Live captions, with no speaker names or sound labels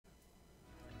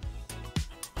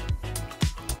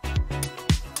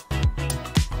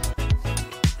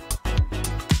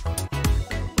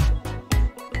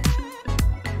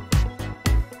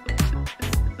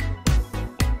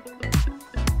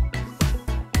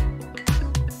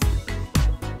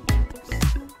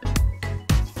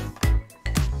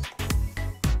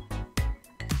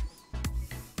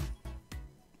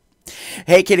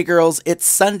Hey, kitty girls, it's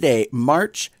Sunday,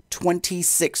 March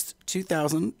 26th,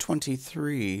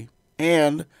 2023.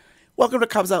 And welcome to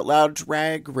Cubs Out Loud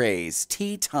Drag Race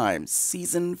T-Time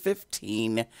Season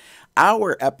 15,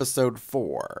 our episode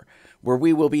 4, where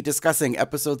we will be discussing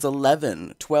episodes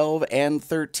 11, 12, and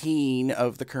 13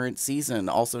 of the current season,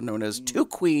 also known as Two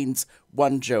Queens,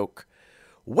 One Joke,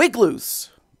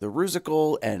 Wigloose, the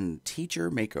Rusical, and Teacher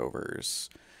Makeovers.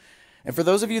 And for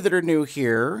those of you that are new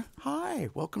here, hi,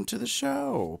 welcome to the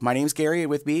show. My name's Gary,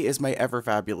 and with me is my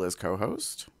ever-fabulous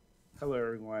co-host. Hello,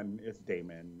 everyone. It's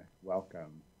Damon.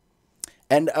 Welcome.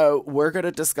 And we're going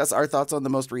to discuss our thoughts on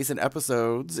the most recent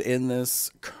episodes in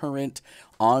this current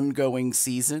ongoing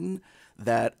season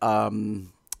that...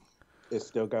 It's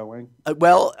still going?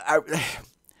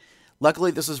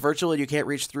 Luckily, this is virtual, and you can't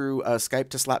reach through Skype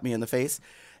to slap me in the face.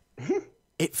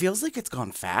 It feels like it's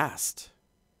gone fast.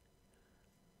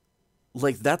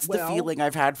 Like, that's the feeling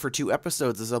I've had for 2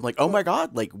 episodes is I'm like, oh my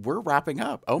God, like, we're wrapping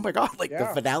up. Oh my God, like, the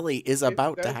finale is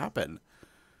about to happen.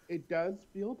 It does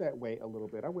feel that way a little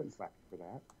bit. I wouldn't slap you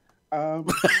for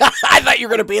that. I thought you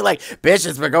were going to be like, bitch,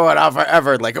 it's been going on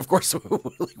forever. Like, of course,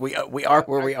 we are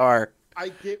where we are. I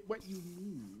get what you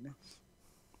mean.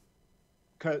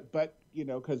 But, you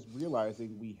know, because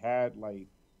realizing we had, like,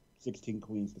 16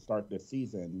 queens to start this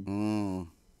season.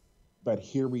 But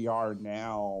here we are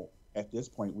now. At this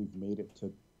point, we've made it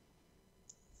to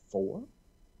 4.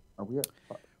 Are we at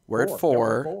 4? We're at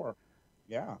 4. 4.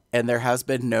 Yeah. And there has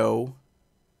been no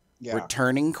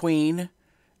returning queen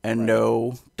and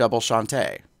no double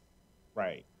Shantae.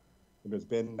 Right. There's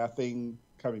been nothing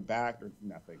coming back, or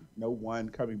nothing. No one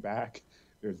coming back.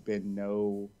 There's been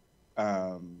no,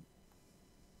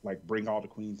 like, bring all the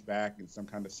queens back and some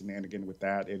kind of shenanigan with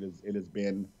that. It has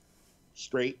been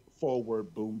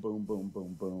straightforward, boom, boom, boom,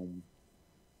 boom, boom.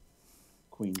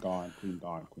 Queen gone, queen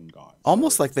gone, queen gone.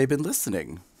 Almost like they've been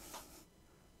listening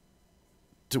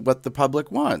to what the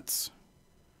public wants.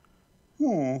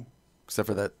 Except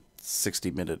for that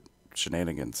 60-minute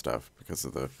shenanigan stuff because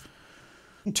of the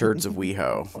turds of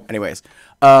WeHo. Anyways.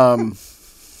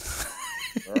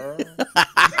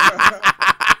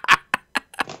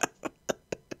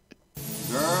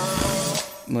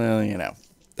 Well, you know,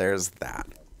 there's that.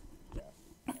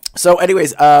 So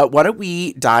anyways, why don't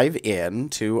we dive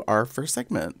into our first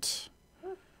segment?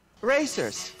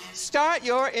 Racers, start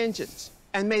your engines,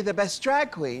 and may the best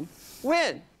drag queen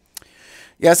win.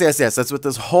 Yes. That's what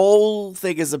this whole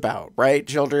thing is about, right,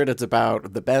 children? It's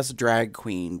about the best drag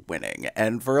queen winning.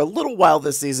 And for a little while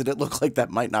this season, it looked like that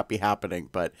might not be happening,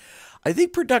 but I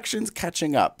think production's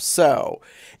catching up. So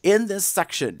in this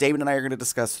section, Damon and I are going to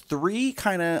discuss 3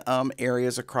 kind of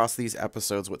areas across these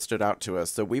episodes, what stood out to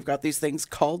us. So we've got these things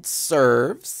called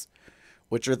serves,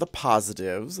 which are the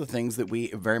positives, the things that we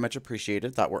very much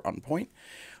appreciated, thought were on point.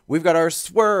 We've got our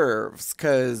swerves,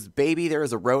 because, baby, there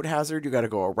is a road hazard. You got to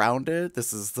go around it.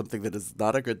 This is something that is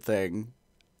not a good thing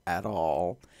at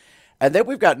all. And then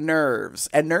we've got nerves.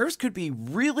 And nerves could be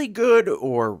really good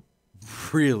or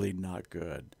really not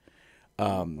good.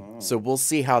 So we'll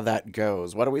see how that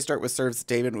goes. Why don't we start with serves,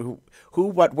 David? Who,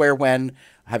 what, where, when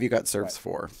have you got serves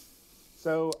for?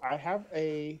 So I have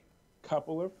a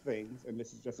couple of things, and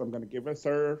this is just, I'm going to give a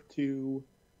serve to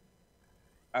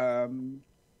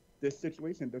this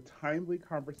situation, the timely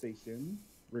conversation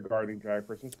regarding Drag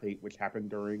versus Fate, which happened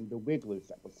during the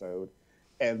Wigloose episode.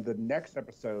 And the next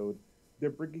episode, they're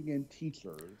bringing in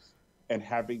teachers and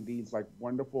having these, like,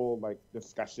 wonderful, like,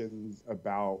 discussions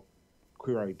about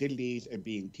queer identities and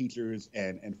being teachers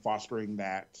and fostering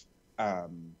that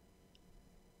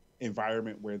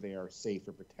environment where they are safe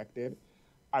and protected.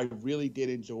 I really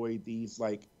did enjoy these,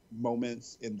 like,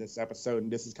 moments in this episode,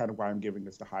 and this is kind of why I'm giving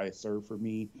this the highest serve for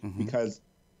me, because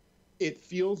it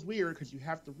feels weird because you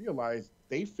have to realize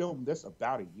they filmed this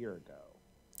about a year ago.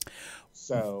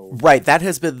 So right, that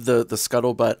has been the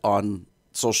scuttlebutt on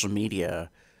social media,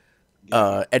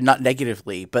 and not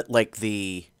negatively, but like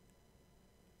it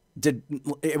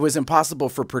was impossible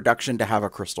for production to have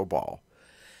a crystal ball.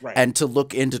 Right. And to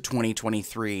look into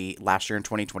 2023, last year in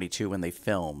 2022, when they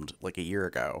filmed like a year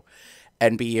ago,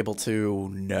 and be able to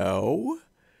know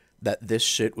that this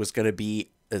shit was going to be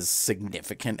as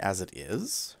significant as it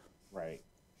is. Right.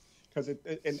 Because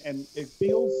it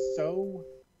feels so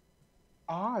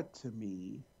odd to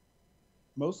me,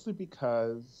 mostly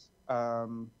because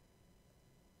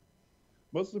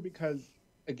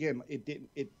again,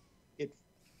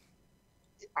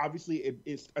 obviously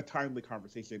it's a timely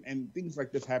conversation and things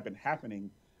like this have been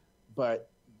happening, but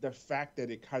the fact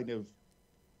that it kind of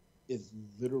is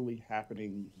literally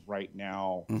happening right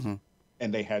now,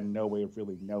 and they had no way of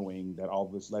really knowing that all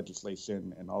this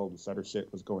legislation and all of this other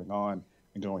shit was going on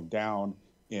and going down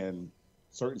in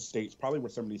certain states, probably where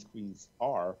some of these queens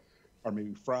are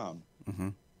maybe from.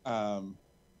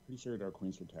 Pretty sure there are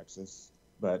queens from Texas,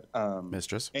 but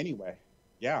Mistress. Anyway,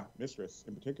 yeah, Mistress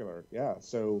in particular, yeah.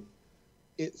 So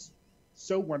it's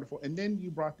so wonderful. And then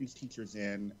you brought these teachers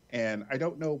in, and I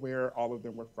don't know where all of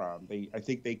them were from. I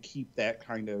think they keep that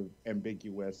kind of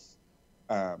ambiguous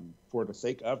for the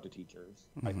sake of the teachers,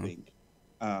 I think.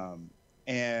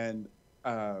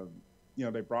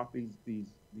 They brought these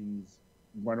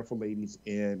wonderful ladies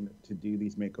in to do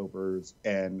these makeovers,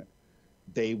 and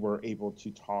they were able to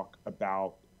talk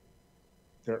about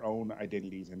their own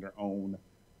identities and their own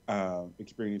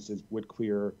experiences with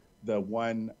queer. The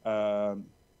one, I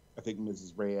think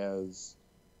Mrs. Reyes,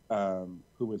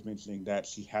 who was mentioning that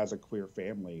she has a queer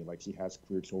family, like she has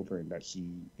queer children that she,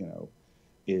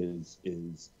 is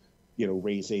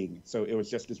raising. So it was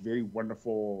just this very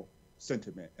wonderful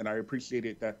sentiment, and I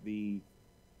appreciated that the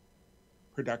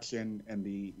production and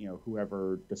the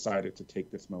whoever decided to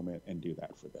take this moment and do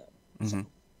that for them. So,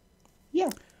 yeah.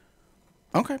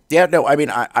 Okay. Yeah. No. I mean,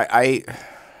 I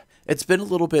it's been a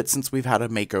little bit since we've had a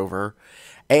makeover,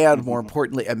 and more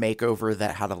importantly, a makeover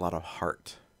that had a lot of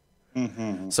heart.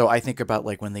 So I think about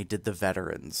like when they did the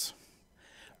veterans,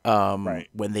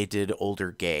 when they did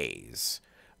older gays.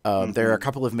 There are a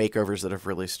couple of makeovers that have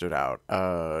really stood out.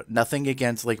 Nothing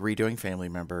against like redoing family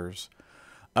members.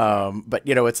 But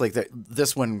it's like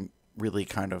this one really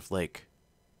kind of like,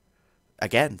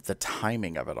 again, the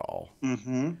timing of it all.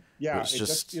 Yeah.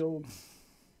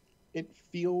 It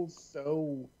feels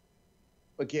so,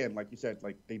 again, like you said,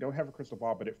 like they don't have a crystal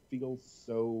ball, but it feels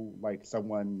so like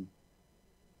someone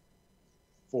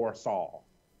foresaw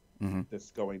this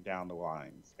going down the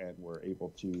lines and were able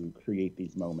to create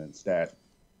these moments that,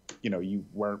 you're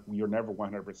never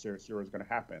 100% sure is going to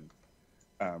happen.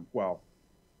 Well,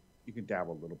 you can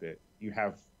dabble a little bit. You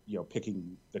have,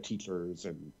 picking the teachers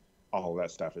and all of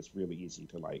that stuff. It's really easy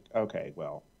to like, okay,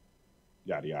 well,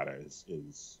 yada yada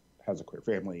has a queer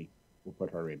family. We'll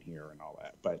put her in here and all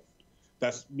that. But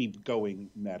that's me going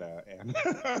meta and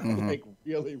like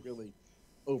really, really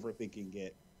overthinking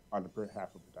it on behalf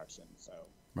of production. So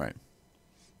right.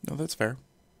 No, that's fair.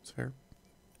 It's fair.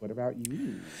 What about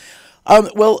you?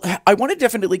 Well, I want to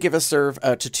definitely give a serve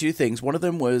to two things. One of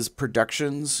them was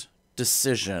production's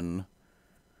decision,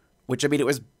 which, I mean, it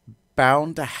was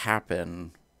bound to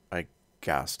happen, I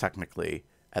guess, technically,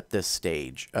 at this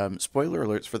stage. Spoiler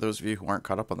alerts for those of you who aren't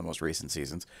caught up on the most recent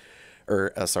seasons,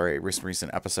 or,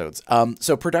 recent episodes.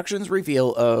 So production's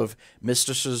reveal of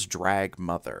Mistress's drag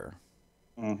mother.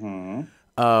 I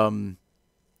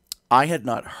had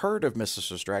not heard of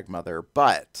Mistress's drag mother,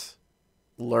 but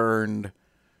learned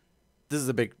this is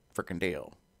a big freaking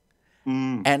deal.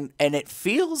 And it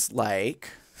feels like,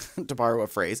 to borrow a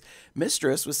phrase,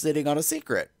 Mistress was sitting on a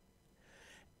secret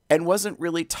and wasn't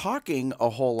really talking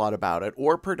a whole lot about it,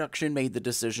 or production made the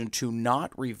decision to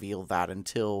not reveal that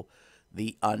until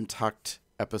the Untucked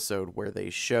episode where they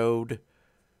showed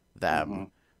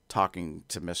them talking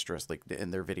to Mistress, like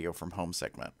in their video from home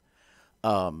segment.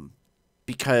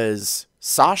 Because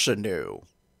Sasha knew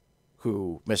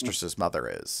who Mistress's mother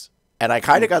is. And I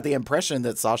kind of got the impression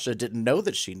that Sasha didn't know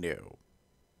that she knew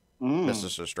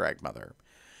Mistress's drag mother.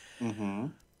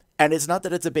 And it's not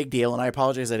that it's a big deal, and I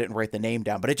apologize I didn't write the name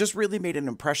down, but it just really made an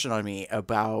impression on me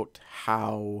about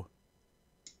how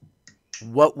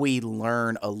what we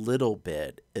learn a little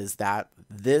bit is that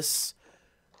this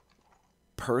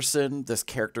person, this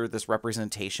character, this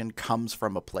representation comes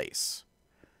from a place.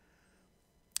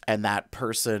 And that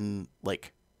person,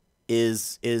 like,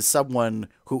 is someone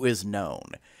who is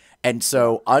known. And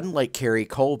so, unlike Carrie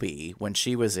Colby, when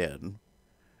she was in,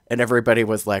 and everybody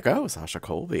was like, oh, Sasha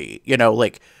Colby,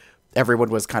 like, everyone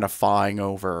was kind of fawing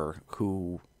over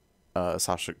who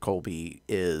Sasha Colby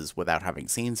is without having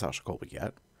seen Sasha Colby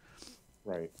yet.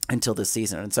 Right. Until this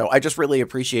season. And so I just really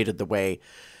appreciated the way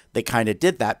they kind of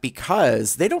did that,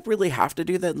 because they don't really have to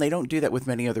do that, and they don't do that with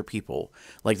many other people.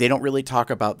 Like, they don't really talk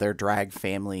about their drag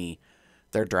family,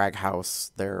 their drag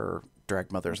house, their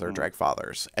drag mothers, their drag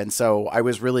fathers. And so I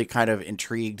was really kind of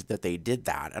intrigued that they did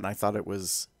that, and I thought it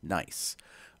was nice.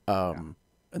 And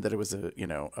that it was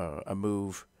a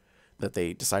move that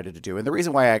they decided to do. And the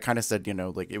reason why I kind of said,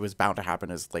 like, it was bound to happen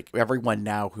is, like, everyone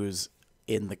now who's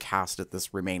in the cast at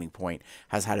this remaining point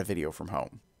has had a video from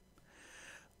home.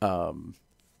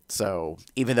 So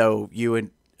even though you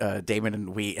and Damon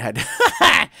and we had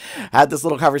had this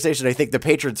little conversation, I think the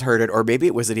patrons heard it, or maybe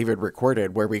it wasn't even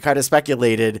recorded, where we kind of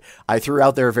speculated. I threw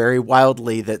out there very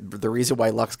wildly that the reason why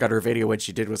Lux got her video when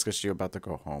she did was because she was about to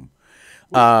go home,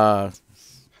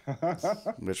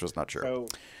 which was not true. So,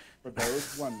 for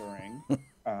those wondering,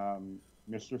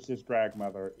 Mistress's drag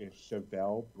mother is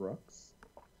Chevelle Brooks.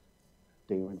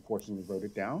 Damon fortunately wrote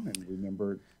it down and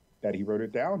remembered that he wrote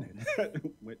it down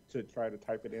and went to try to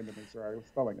type it in to make sure I was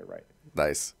spelling it right.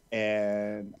 Nice.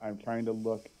 And I'm trying to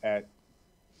look at,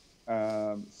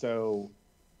 so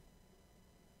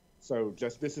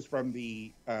just this is from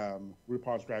the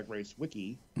RuPaul's Drag Race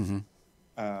wiki.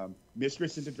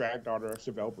 Mistress is the drag daughter of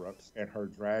Chevelle Brooks, and her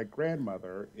drag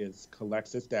grandmother is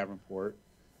Calexis Davenport.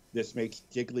 This makes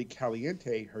Jiggly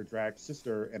Caliente her drag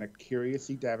sister, and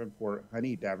Curiousy Davenport,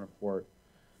 Honey Davenport,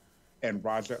 and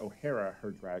Raja O'Hara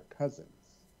her drag cousins.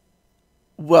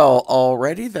 Well,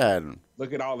 already then.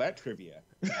 Look at all that trivia.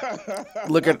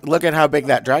 look at how big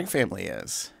that drag family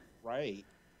is. Right.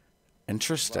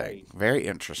 Interesting. Right. Very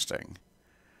interesting.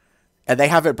 And they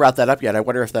haven't brought that up yet. I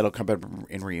wonder if that'll come up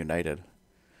in Reunited.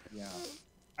 Yeah.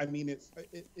 I mean, it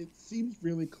seems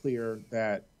really clear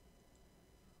that,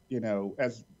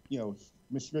 as,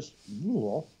 Mistress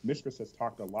has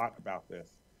talked a lot about this,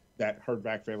 that her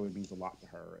drag family means a lot to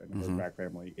her, and her drag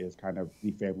family is kind of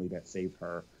the family that saved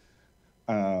her.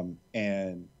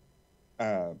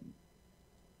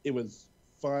 It was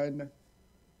fun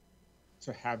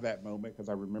to have that moment because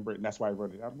I remember it, and that's why I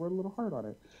wrote it down. I wrote a little hard on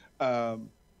it.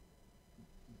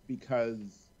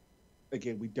 Because,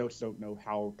 again, we just don't know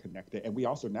how connected, and we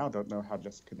also now don't know how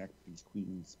just connected these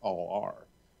queens all are.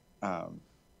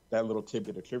 That little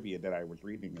tidbit of trivia that I was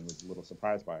reading and was a little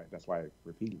surprised by it. That's why I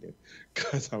repeated it,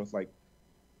 because I was like,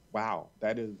 wow,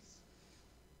 that is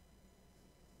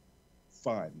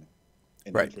fun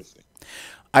and interesting.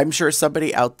 I'm sure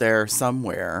somebody out there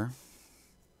somewhere,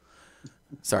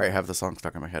 sorry, I have the song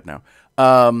stuck in my head now,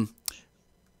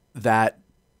 that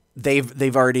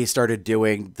they've already started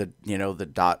doing the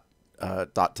dot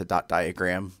to dot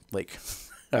diagram, like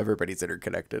everybody's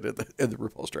interconnected in the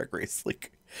RuPaul's Drag Race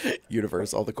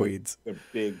universe, all the queens, the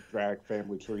big drag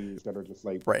family trees that are just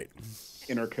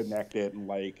interconnected, and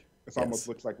it almost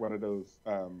looks like one of those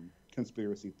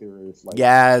conspiracy theories.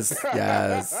 Yes.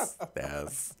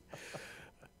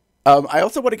 I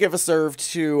also want to give a serve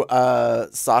to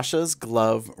Sasha's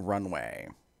glove runway.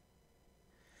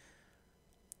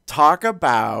 Talk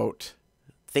about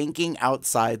thinking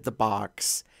outside the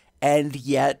box and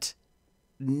yet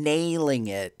nailing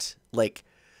it.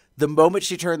 The moment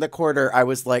she turned the corner, I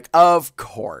was like, of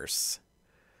course.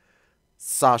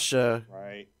 Sasha,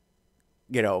 right?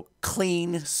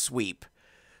 Clean sweep.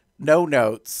 No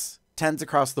notes. 10s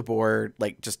across the board.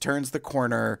 Just turns the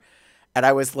corner. And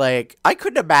I was like, I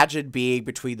couldn't imagine being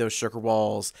between those sugar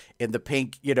walls in the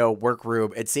pink,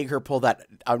 workroom and seeing her pull that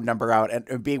number out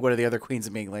and being one of the other queens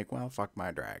and being like, well, fuck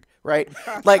my drag, right?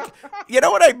 You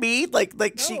know what I mean?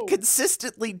 She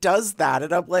consistently does that.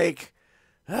 And I'm like,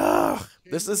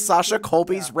 this is Sasha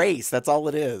Colby's race. That's all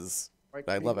it is.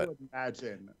 I love it.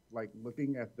 Imagine,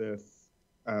 looking at this,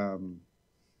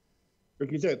 like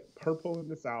you said, her pulling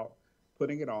this out,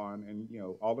 putting it on, and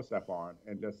all the stuff on,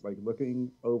 and just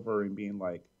looking over and being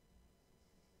like,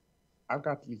 I've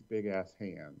got these big ass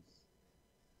hands.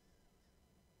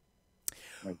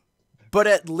 But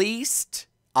at least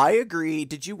I agree.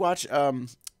 Did you watch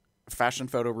Fashion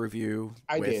Photo Review?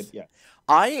 I did, yeah.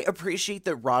 I appreciate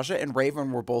that Raja and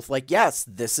Raven were both like, yes,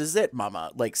 this is it,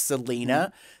 mama.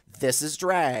 Selena, this is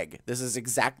drag. This is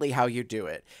exactly how you do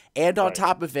it. And on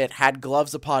top of it, had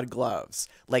gloves upon gloves.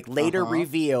 Later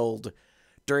revealed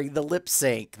during the lip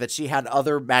sync that she had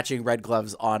other matching red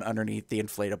gloves on underneath the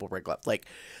inflatable red glove.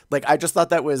 I just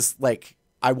thought that was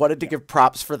I wanted to give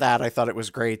props for that. I thought it was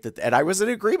great and I was in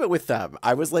agreement with them.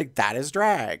 I was like, that is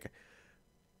drag.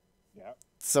 Yeah.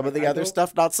 Some of the other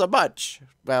stuff, not so much.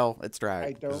 Well, it's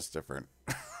drag. It's just different.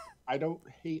 I don't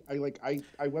hate.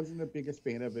 I wasn't the biggest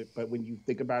fan of it, but when you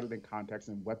think about it in context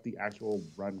and what the actual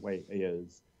runway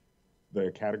is,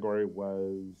 the category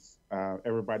was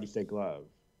everybody say glove,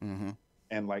 and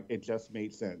it just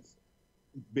made sense.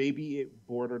 Maybe it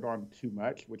bordered on too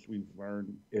much, which we've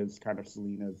learned is kind of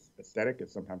Selena's aesthetic, and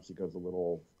sometimes she goes a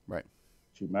little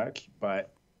too much,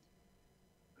 but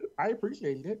I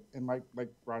appreciated it, and like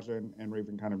Raja and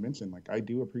Raven kind of mentioned, I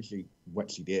do appreciate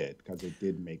what she did because it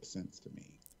did make sense to me.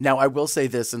 Now, I will say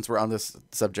this, since we're on this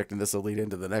subject, and this will lead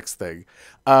into the next thing.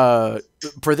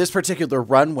 For this particular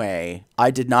runway,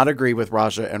 I did not agree with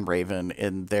Raja and Raven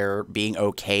in their being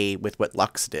okay with what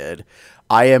Lux did.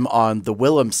 I am on the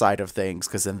Willem side of things,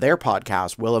 because in their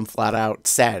podcast, Willem flat out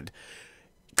said,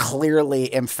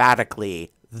 clearly,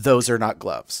 emphatically, those are not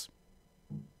gloves.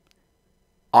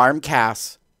 Arm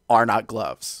casts are not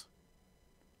gloves.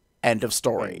 End of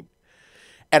story.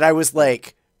 And I was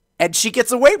like, and she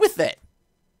gets away with it.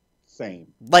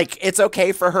 Same. It's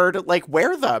okay for her to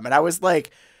wear them. And I was like,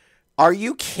 are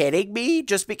you kidding me?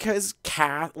 Just because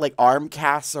arm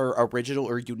casts are original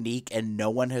or unique and no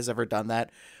one has ever done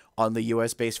that, on the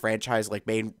US based franchise like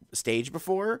main stage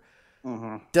before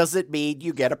Mm-hmm. doesn't mean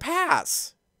you get a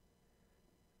pass.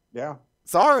 Yeah.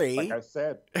 Sorry. Like I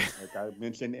said, like I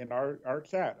mentioned in our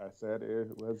chat, I said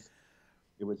it was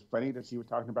funny that she was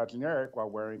talking about generic while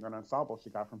wearing an ensemble she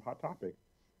got from Hot Topic,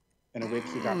 and a wig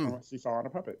she got from she saw on a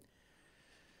puppet.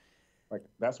 Like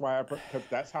that's why because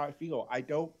that's how I feel. I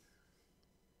don't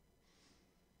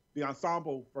the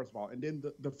ensemble first of all, and then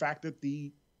the fact that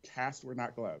the cast were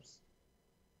not gloves.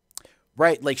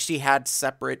 Right, like she had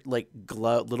separate like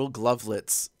little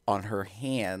glovelets on her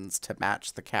hands to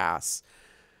match the casts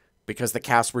because the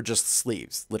casts were just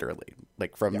sleeves, literally,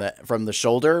 like from the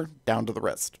shoulder down to the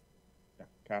wrist. Yeah,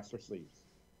 casts or sleeves.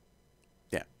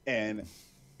 Yeah, and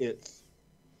it's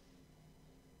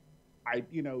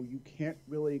you can't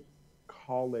really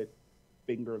call it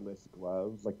fingerless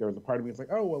gloves. Like there was a part of me that's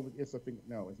like, oh well, it's a finger.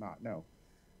 No, it's not. No,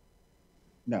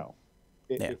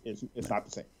 it's not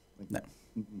the same. Like, no.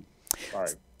 Mm-mm.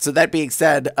 Sorry. So that being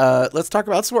said, let's talk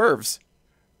about swerves.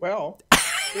 Well,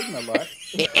 speaking of luck.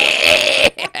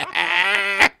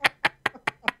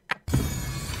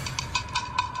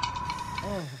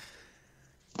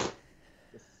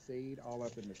 Just sayed all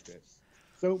up in the fist.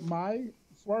 So my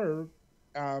swerve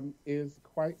is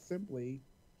quite simply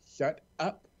shut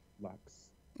up,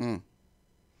 Lux.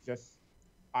 Just,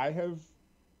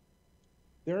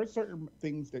 there are certain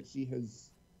things that she has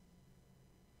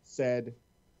said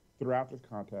throughout this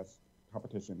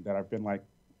competition that I've been like,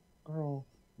 girl,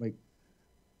 like,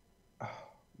 oh,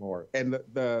 Lord. And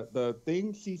the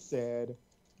thing she said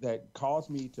that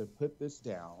caused me to put this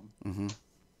down,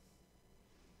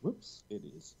 whoops, it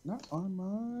is not on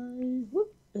my,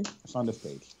 it's on this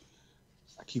page.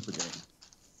 I keep forgetting.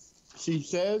 She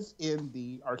says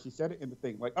she said it in the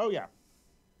thing, like, oh yeah,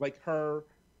 like her,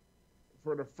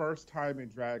 for the first time in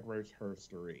Drag Race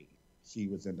history, she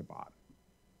was in the bottom.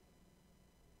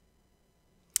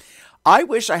 I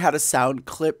wish I had a sound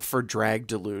clip for Drag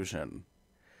Delusion,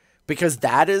 because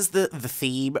that is the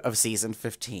theme of season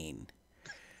 15.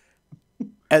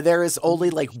 And there is only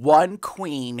like one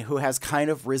queen who has kind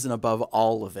of risen above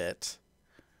all of it.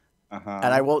 And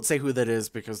I won't say who that is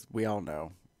because we all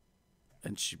know.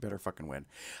 And she better fucking win.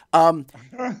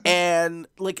 And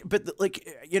like, but like,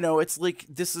 it's like,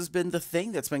 this has been the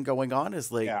thing that's been going on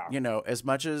is like, as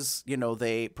much as,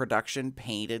 they production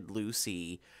painted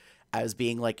Lucy as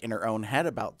being like in her own head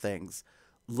about things,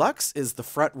 Lux is the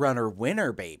front runner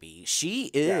winner, baby. She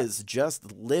is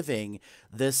just living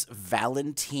this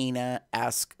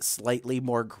Valentina-esque, slightly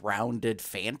more grounded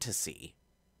fantasy.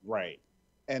 Right.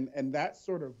 And that's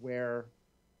sort of where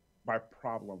my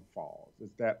problem falls,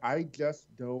 is that I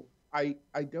just don't, I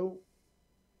don't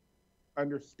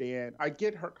understand. I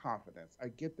get her confidence. I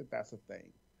get that that's a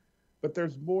thing, but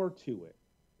there's more to it.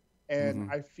 And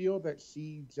I feel that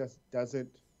she just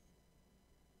doesn't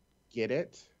get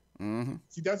it.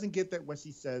 She doesn't get that what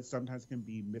she says sometimes can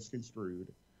be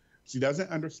misconstrued. She doesn't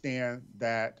understand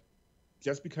that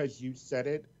just because you said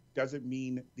it doesn't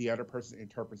mean the other person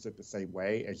interprets it the same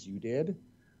way as you did.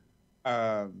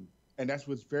 And that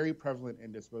was very prevalent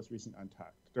in this most recent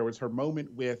Untucked. There was her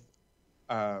moment with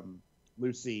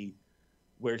Lucy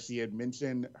where she had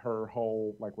mentioned her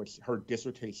whole, like, her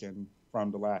dissertation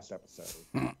from the last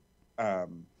episode,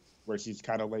 where she's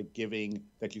kind of like giving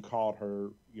that you called her,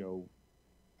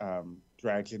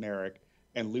 drag generic,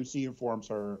 and Lucy informs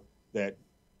her that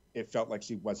it felt like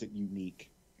she wasn't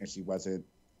unique, and she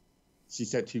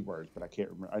said two words, but I can't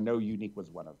remember. I know unique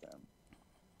was one of them.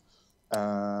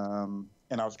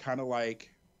 And I was kind of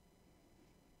like,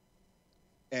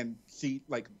 and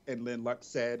then Lux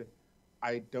said,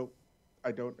 I don't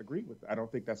agree with that. I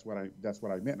don't think that's what I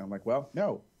meant. And I'm like, well,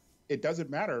 no, it doesn't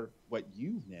matter what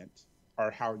you meant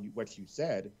or what you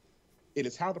said. It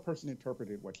is how the person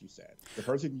interpreted what you said. The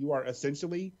person you are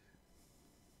essentially,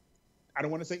 I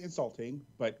don't want to say insulting,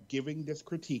 but giving this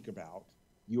critique about,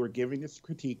 you are giving this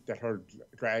critique that her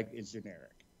drag is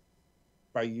generic.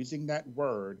 By using that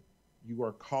word, you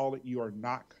are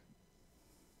not,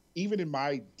 even in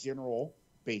my general,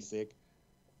 basic,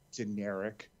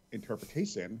 generic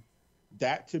interpretation,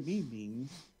 that to me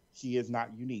means she is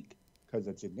not unique, because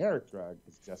a generic drag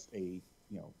is just a,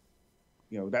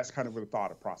 that's kind of the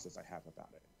thought process I have about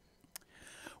it.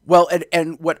 Well,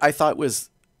 and what I thought was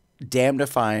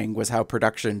damnifying was how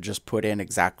production just put in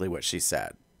exactly what she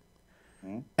said.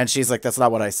 And she's like, that's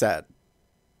not what I said.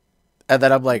 And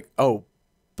then I'm like, oh,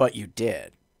 but you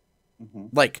did.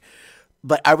 Like,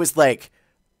 but I was like,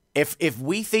 if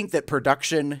we think that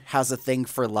production has a thing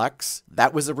for Lux,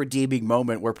 that was a redeeming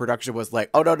moment where production was like,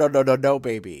 oh, no,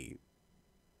 baby.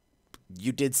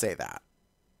 You did say that.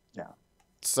 Yeah.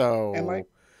 So, and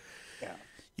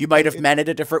You might have meant it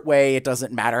a different way. It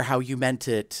doesn't matter how you meant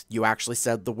it. You actually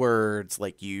said the words.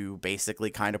 Like, you basically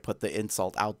kind of put the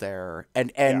insult out there.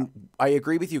 And I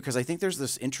agree with you, because I think there's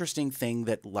this interesting thing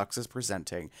that Lux is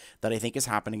presenting that I think is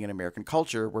happening in American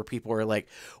culture, where people are like,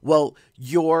 well,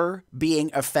 your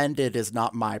being offended is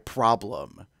not my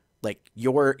problem. Like,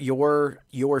 your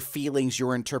feelings,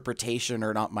 your interpretation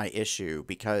are not my issue,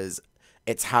 because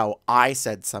it's how I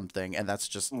said something, and that's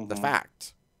just the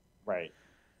fact. Right.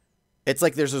 It's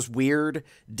like there's this weird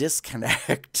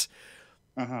disconnect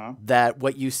that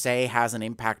what you say has an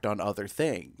impact on other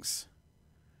things.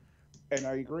 And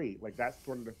I agree. Like, that's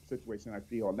sort of the situation I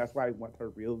feel. And that's why I want her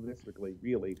realistically,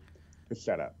 really, to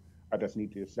shut up. I just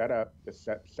need you to shut up, just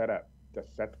shut up,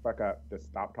 just shut the fuck up, just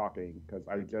stop talking.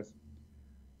 Because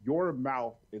your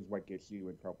mouth is what gets you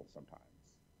in trouble sometimes.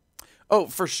 Oh,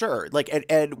 for sure. Like,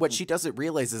 and what she doesn't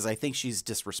realize is I think she's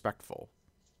disrespectful.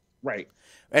 Right.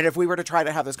 And if we were to try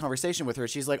to have this conversation with her,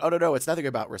 she's like, oh, no, it's nothing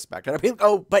about respect. And I'd be like,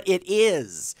 oh, but it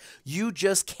is. You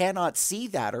just cannot see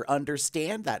that or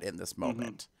understand that in this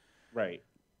moment. Right.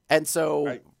 And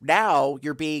so now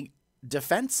you're being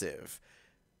defensive.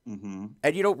 And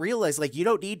you don't realize, like, you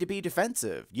don't need to be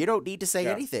defensive. You don't need to say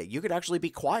anything. You could actually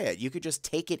be quiet. You could just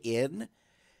take it in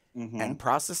and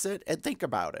process it and think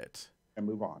about it. And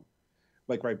move on.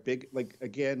 Like,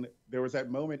 again, there was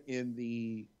that moment in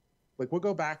the, like, we'll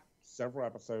go back several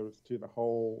episodes to the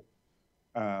whole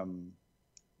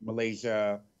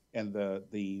Malaysia and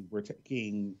we're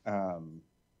taking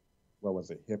what was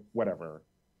it, whatever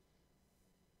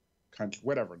country,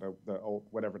 whatever the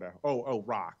old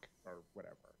rock or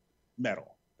whatever,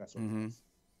 metal, that's what it is.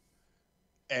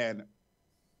 And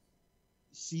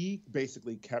she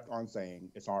basically kept on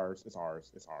saying, it's ours, it's ours,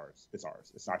 it's ours, it's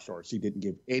ours, it's not yours. She didn't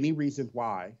give any reason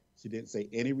why. She didn't say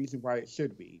any reason why it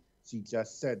should be. She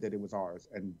just said that it was ours.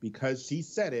 And because she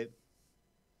said it,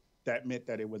 that meant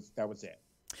that that was it.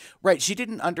 Right. She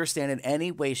didn't understand in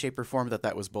any way, shape, or form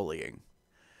that was bullying.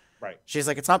 Right. She's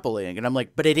like, it's not bullying. And I'm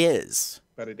like, but it is.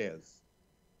 But it is.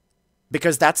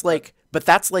 Because that's like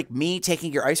me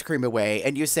taking your ice cream away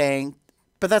and you saying,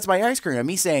 but that's my ice cream. And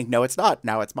me saying, no, it's not.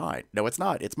 Now it's mine. No, it's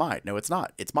not. It's mine. No, it's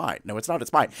not. It's mine. No, it's not.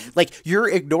 It's mine. Like, you're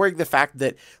ignoring the fact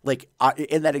that, like,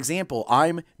 in that example,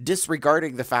 I'm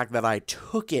disregarding the fact that I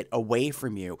took it away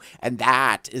from you. And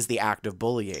that is the act of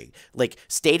bullying. Like,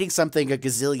 stating something a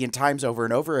gazillion times over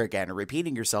and over again and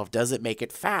repeating yourself doesn't make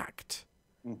it fact.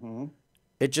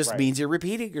 It just means you're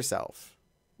repeating yourself.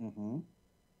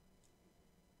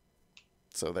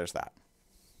 So there's that.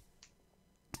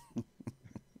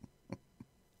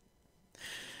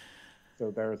 So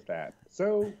there's that.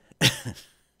 So,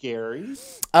 Gary?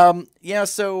 Yeah,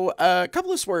 so a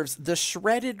couple of swerves. The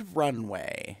shredded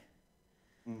runway.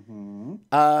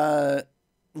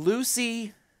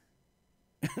 Lucy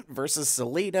versus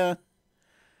Selena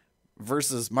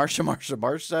versus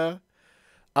Marsha.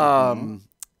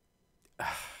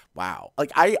 Wow.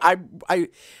 Like,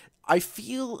 I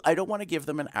feel, I don't want to give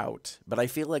them an out, but I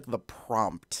feel like the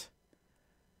prompt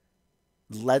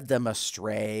led them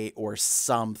astray or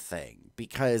something,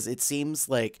 because it seems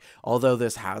like, although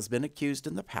this has been accused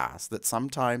in the past, that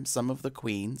sometimes some of the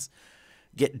queens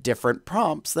get different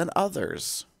prompts than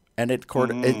others, and it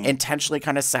intentionally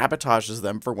kind of sabotages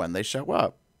them for when they show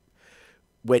up.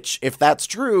 Which, if that's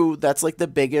true, that's like the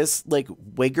biggest, like,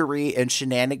 wiggery and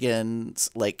shenanigans,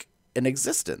 like, in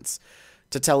existence.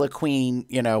 To tell a queen,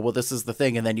 you know, well, this is the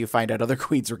thing, and then you find out other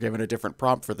queens were given a different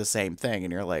prompt for the same thing,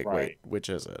 and you're like, wait, which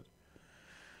is it?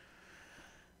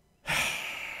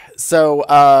 So,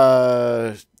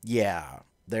 yeah,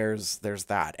 there's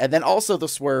that. And then also the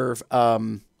swerve,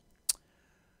 I'm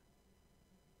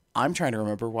trying to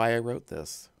remember why I wrote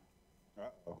this.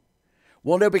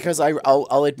 Well, no, because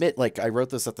I'll admit, like, I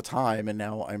wrote this at the time, and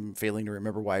now I'm failing to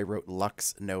remember why I wrote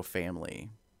Lux No Family.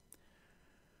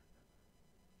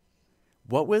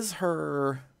 What was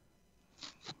her...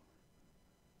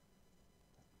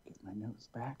 Get my notes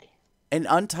back. In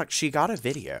Untucked, she got a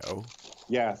video.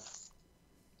 Yes.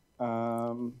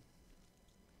 But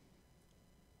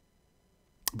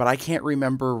I can't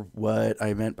remember what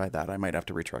I meant by that. I might have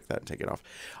to retract that and take it off.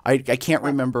 I can't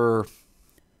remember...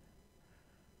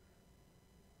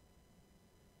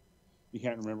 You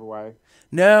can't remember why?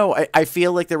 No, I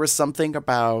feel like there was something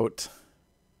about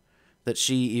that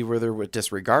she either was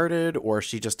disregarded or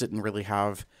she just didn't really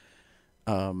have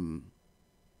that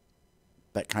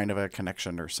kind of a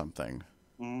connection or something.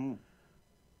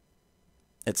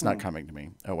 It's not coming to me.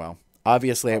 Oh, well.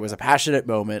 Obviously, it was a passionate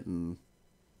moment, and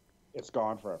it's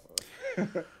gone forever.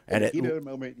 And you know, the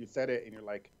moment you said it, and you're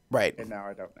like, right. And now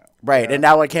I don't know. Right, and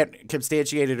now I can't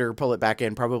substantiate it or pull it back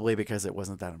in, probably because it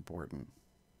wasn't that important.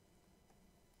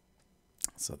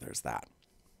 So there's that.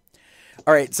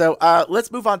 All right, so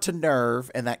let's move on to Nerve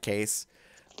in that case.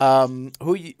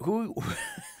 Who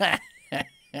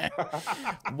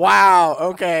Wow,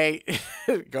 okay.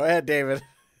 Go ahead, David.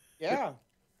 Yeah.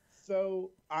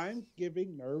 So I'm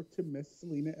giving Nerve to Miss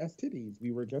Selena S. Titties.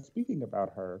 We were just speaking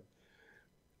about her.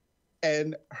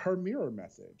 And her mirror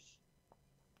message,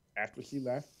 after she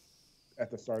left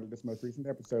at the start of this most recent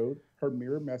episode, her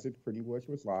mirror message pretty much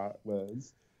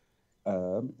was,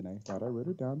 and I thought I wrote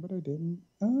it down, but I didn't.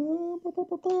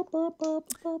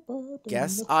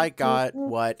 Guess I got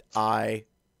what I,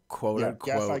 quote unquote,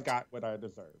 guess I got what I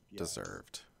deserved. Yes.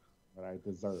 Deserved. What I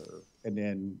deserved. And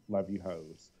then love you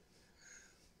hoes.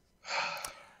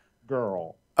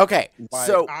 Girl. Okay, like,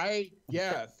 so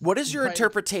yes. What is your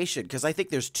interpretation? Because I think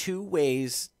there's two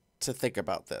ways to think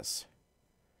about this.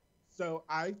 So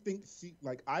I think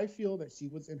I feel that she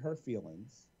was in her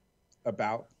feelings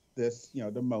about this,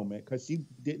 the moment, because she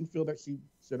didn't feel that she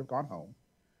should have gone home.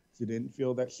 She didn't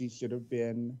feel that she should have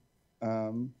been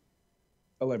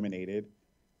eliminated.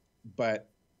 But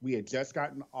we had just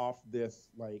gotten off this,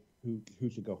 who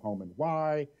should go home and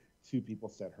why. Two people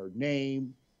said her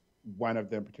name, one of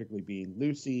them particularly being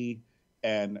Lucy.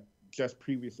 And just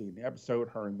previously in the episode,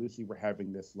 her and Lucy were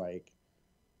having this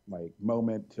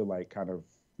moment to kind of,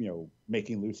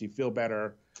 making Lucy feel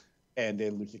better. And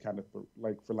then Lucy kind of, for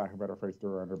lack of a better phrase,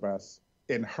 threw her under the bus.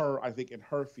 I think in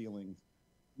her feelings,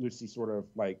 Lucy sort of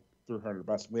threw her under the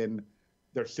bus when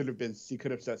there should have been, she could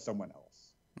have said someone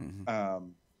else. Mm-hmm.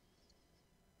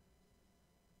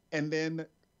 And then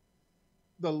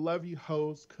the love you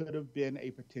host could have been a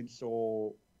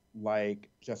potential,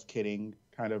 just kidding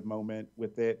kind of moment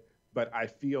with it. But I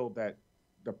feel that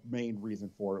the main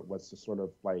reason for it was to sort of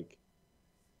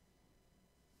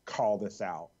call this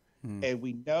out. And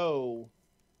we know,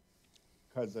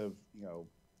 because of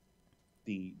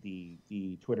the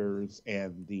Twitters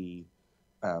and the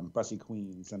Bussy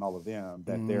Queens and all of them,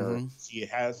 that she's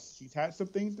had some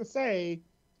things to say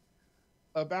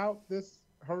about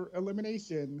her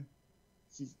elimination.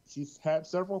 She's had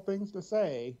several things to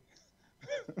say.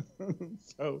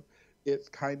 So it's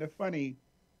kind of funny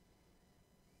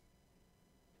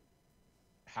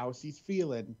how she's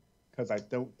feeling, because I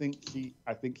think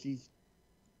she's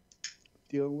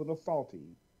feeling a little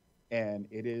salty, and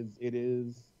it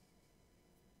is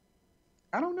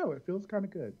I don't know, it feels kind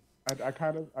of good. I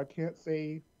can't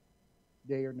say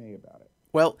yay or nay about it.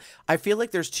 Well, I feel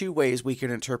like there's two ways we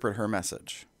can interpret her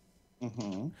message.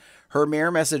 Mm-hmm. Her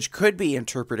mirror message could be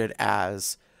interpreted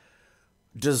as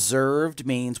deserved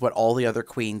means what all the other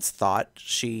queens thought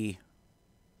she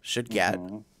should get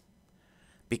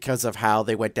because of how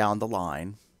they went down the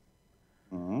line.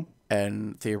 Mm-hmm.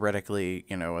 And theoretically,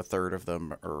 a third of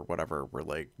them or whatever were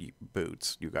like,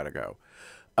 boots, you got to go.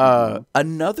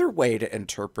 Another way to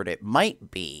interpret it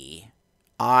might be,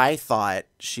 I thought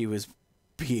she was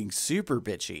being super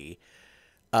bitchy,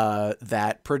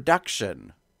 that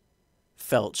production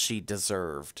felt she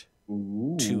deserved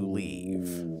to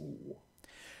leave.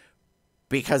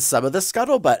 Because some of the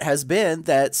scuttlebutt has been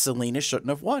that Selena shouldn't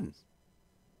have won.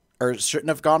 Or shouldn't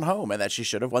have gone home, and that she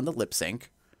should have won the lip sync.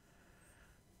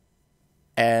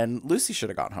 And Lucy should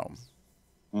have gone home.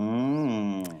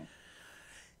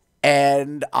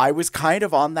 And I was kind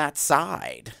of on that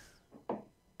side.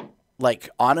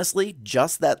 Honestly,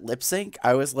 just that lip sync,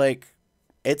 I was like,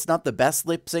 it's not the best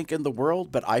lip sync in the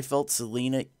world, but I felt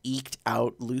Selena eked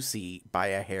out Lucy by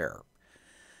a hair.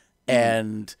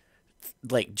 And,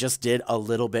 just did a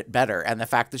little bit better. And the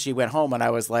fact that she went home, and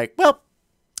I was like, well,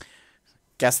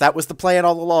 guess that was the plan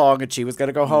all along, and she was going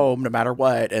to go home no matter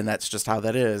what. And that's just how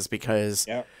that is, because,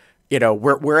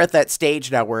 we're at that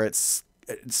stage now where it's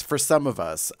for some of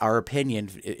us, our opinion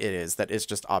is that it's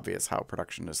just obvious how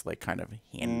production is kind of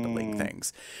handling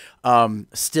things.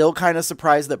 Still kind of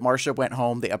surprised that Marcia went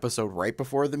home the episode right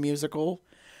before the musical.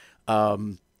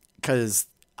 Because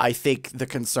I think the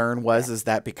concern is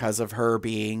that because of her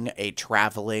being a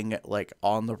traveling,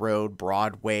 on the road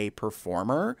Broadway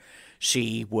performer,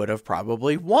 she would have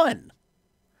probably won.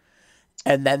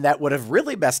 And then that would have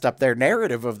really messed up their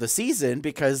narrative of the season,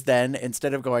 because then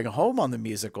instead of going home on the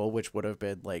musical, which would have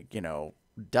been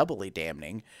doubly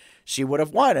damning, she would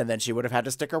have won, and then she would have had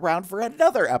to stick around for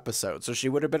another episode. So she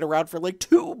would have been around for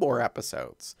 2 more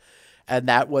episodes. And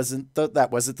that wasn't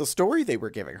the story they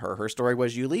were giving her. Her story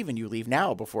was, you leave, and you leave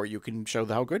now before you can show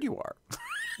how good you are.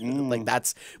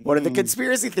 That's one of the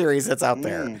conspiracy theories that's out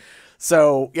there.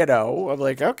 So, I'm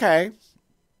like, okay,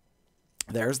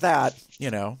 there's that,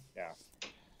 Yeah.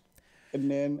 And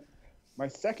then my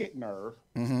second nerve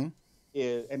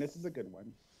is, and this is a good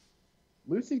one,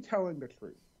 Lucy telling the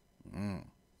truth. And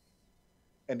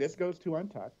this goes to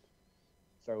Untucked.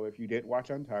 So if you didn't watch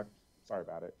Untucked, sorry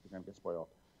about it. You're gonna get spoiled.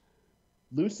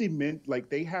 Lucy meant like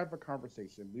they have a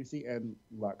conversation. Lucy and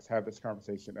Lux have this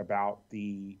conversation about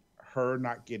her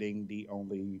not getting the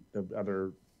only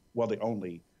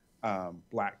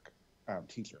black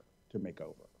teacher to make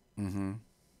over. Mm-hmm.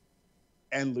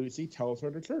 And Lucy tells her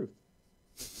the truth.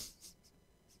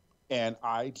 And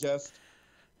I just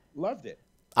loved it.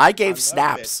 I gave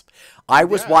snaps. I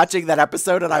was watching that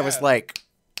episode and I was like,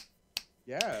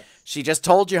 yes. She just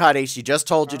told you, honey. She just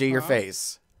told you to your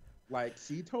face. Like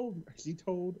she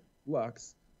told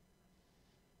Lux,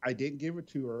 I didn't give it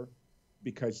to her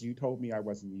because you told me I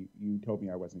wasn't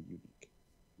unique.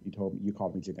 You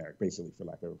called me generic, basically, for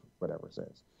lack of whatever it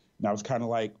says. And I was kind of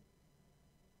like,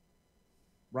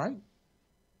 right,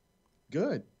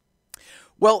 good.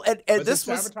 Well, and was this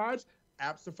was sabotage,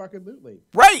 absolutely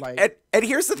right. Like, and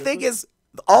here's the thing: is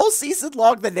all season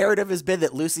long the narrative has been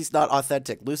that Lucy's not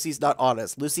authentic, Lucy's not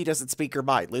honest, Lucy doesn't speak her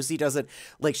mind, Lucy doesn't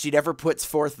she never puts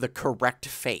forth the correct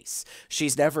face.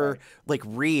 She's never like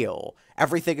real.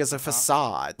 Everything is a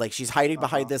facade. Like she's hiding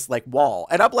behind this like wall.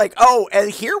 And I'm like, oh,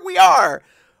 and here we are.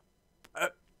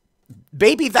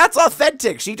 Baby, that's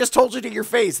authentic. She just told you to your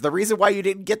face. The reason why you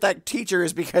didn't get that teacher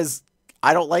is because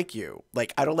I don't like you.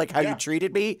 Like, I don't like how you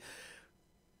treated me.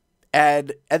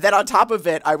 And then on top of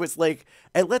it, I was like,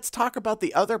 and let's talk about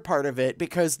the other part of it,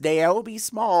 because Naomi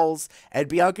Smalls and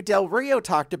Bianca Del Rio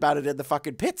talked about it in the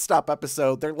fucking pit stop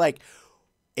episode. They're like,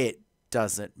 it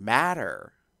doesn't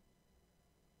matter.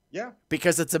 Yeah.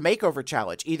 Because it's a makeover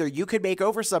challenge. Either you can make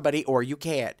over somebody or you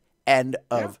can't. End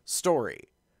of story.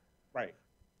 Right.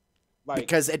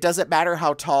 Because it doesn't matter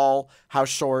how tall, how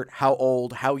short, how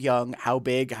old, how young, how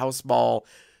big, how small.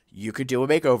 You could do a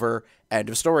makeover. End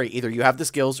of story. Either you have the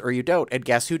skills or you don't. And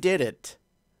guess who did it?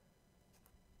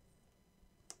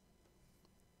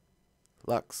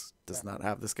 Lux does not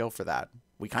have the skill for that.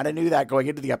 We kind of knew that going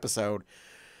into the episode.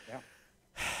 Yeah.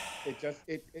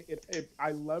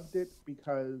 I loved it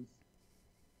because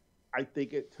I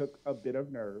think it took a bit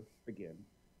of nerve, again,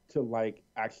 to like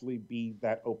actually be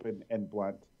that open and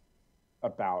blunt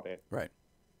about it. Right.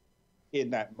 In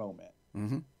that moment.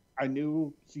 Mm-hmm.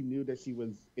 She knew that she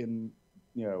was in,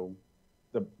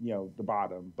 the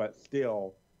bottom, but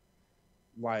still,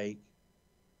 like,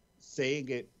 saying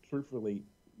it truthfully,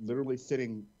 literally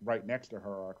sitting right next to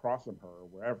her or across from her or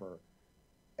wherever,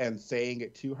 and saying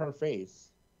it to her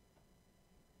face.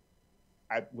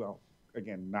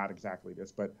 Again, not exactly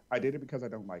this, but I did it because I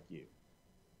don't like you.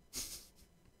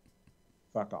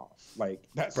 Fuck off. Like,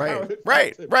 that's right. how it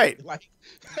Right. Like,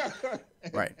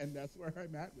 right. And that's where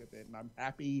I'm at with it. And I'm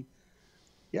happy.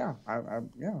 Yeah.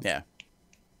 Yeah.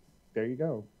 There you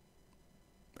go.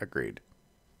 Agreed.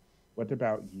 What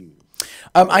about you?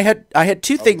 I had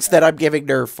two things that I'm giving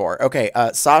nerve for. Okay.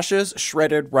 Sasha's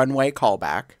shredded runway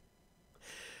callback.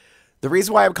 The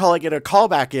reason why I'm calling it a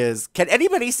callback is, can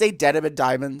anybody say denim and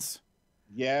diamonds?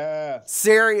 Yes.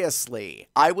 Seriously.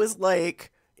 I was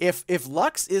like, if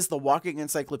Lux is the walking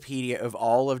encyclopedia of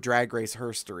all of Drag Race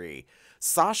history,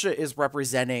 Sasha is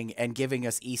representing and giving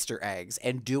us Easter eggs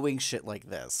and doing shit like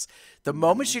this. The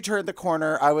moment she turned the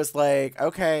corner, I was like,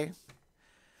 okay,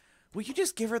 will you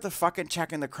just give her the fucking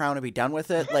check and the crown and be done with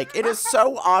it? Like, it is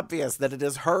so obvious that it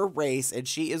is her race and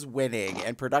she is winning,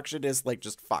 and production is like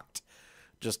just fucked.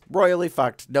 Just royally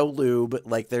fucked. No lube.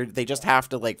 Like, they just have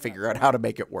to like figure out how to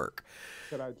make it work.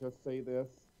 Could I just say this?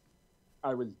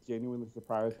 I was genuinely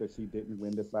surprised that she didn't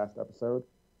win this last episode.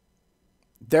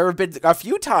 There have been a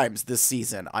few times this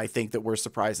season, I think, that we're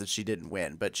surprised that she didn't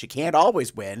win. But she can't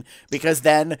always win, because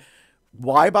then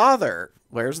why bother?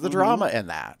 Where's the drama in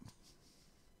that?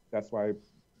 That's why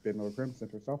Benno Grimm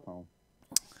sent herself home.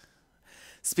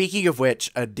 Speaking of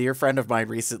which, a dear friend of mine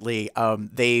recently,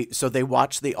 they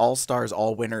watched the All Stars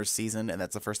All Winners season, and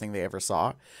that's the first thing they ever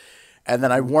saw. And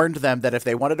then I warned them that if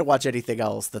they wanted to watch anything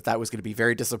else, that was going to be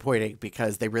very disappointing,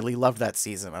 because they really loved that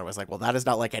season. I was like, well, that is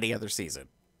not like any other season.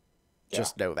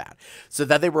 Just know that. So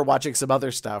then they were watching some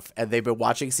other stuff, and they've been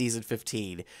watching season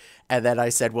 15. And then I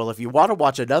said, well, if you want to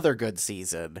watch another good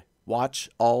season, watch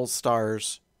All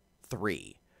Stars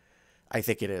 3, I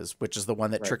think it is, which is the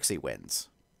one that Trixie wins.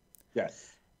 Yes.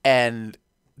 And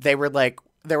they were like,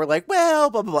 well, blah,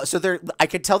 blah, blah. So I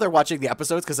could tell they're watching the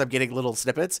episodes because I'm getting little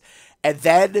snippets. And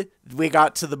then we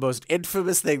got to the most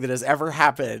infamous thing that has ever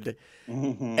happened.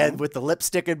 And with the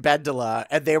lipstick and Bendela,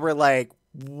 and they were like,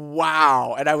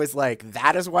 wow. And I was like,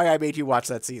 that is why I made you watch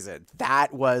that season.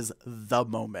 That was the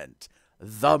moment.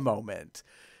 The moment.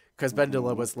 Because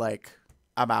Bendela was like,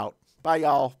 I'm out. Bye,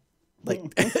 y'all.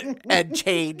 Like, and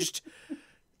changed,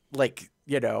 like,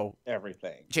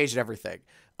 everything. Changed everything.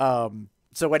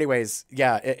 So anyways,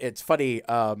 yeah, it's funny.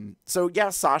 So yeah,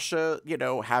 Sasha,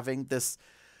 having this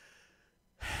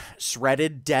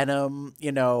shredded denim,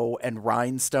 and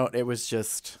rhinestone. It was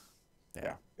just,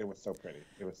 yeah, it was so pretty.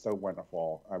 It was so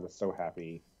wonderful. I was so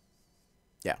happy.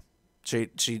 Yeah, she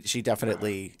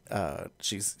definitely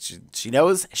she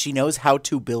knows how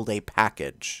to build a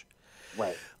package.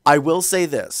 Right. I will say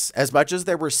this: as much as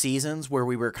there were seasons where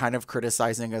we were kind of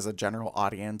criticizing as a general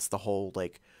audience the whole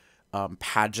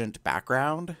pageant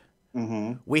background.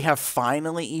 Mm-hmm. We have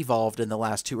finally evolved in the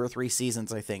last 2 or 3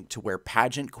 seasons, I think, to where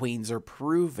pageant queens are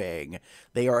proving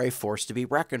they are a force to be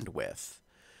reckoned with.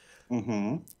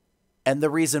 Mm-hmm. And the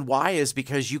reason why is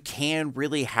because you can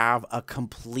really have a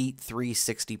complete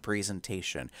 360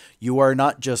 presentation. You are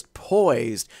not just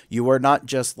poised. You are not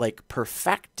just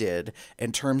perfected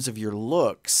in terms of your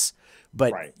looks,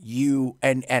 but you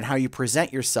and how you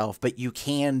present yourself, but you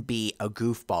can be a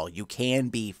goofball. You can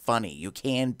be funny. You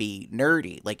can be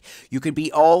nerdy. You can be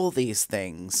all these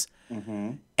things.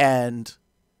 Mm-hmm. And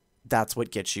that's what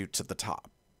gets you to the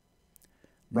top.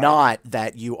 Right. Not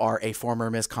that you are a former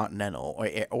Miss Continental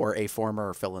or a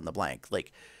former fill in the blank.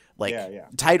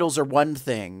 Titles are one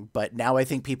thing, but now I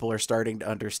think people are starting to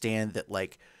understand that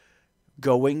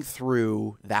going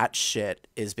through that shit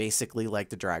is basically like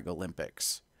the Drag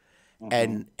Olympics.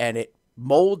 Mm-hmm. And it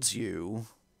molds you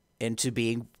into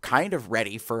being kind of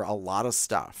ready for a lot of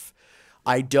stuff.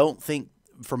 I don't think,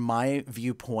 from my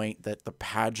viewpoint, that the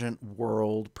pageant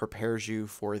world prepares you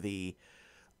for the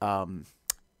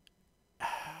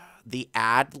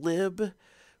ad lib,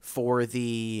 for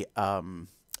the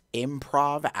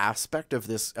improv aspect of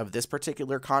this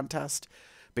particular contest,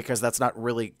 because that's not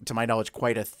really, to my knowledge,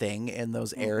 quite a thing in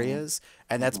those areas.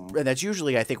 And that's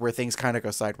usually, I think, where things kind of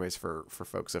go sideways for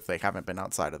folks if they haven't been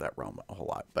outside of that realm a whole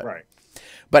lot.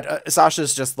 But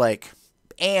Sasha's just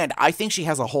and I think she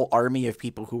has a whole army of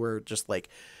people who are just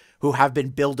who have been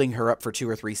building her up for 2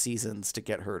 or 3 seasons to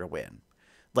get her to win.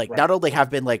 Not only have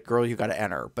been girl, you got to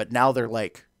enter, but now they're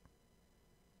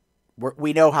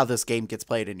we know how this game gets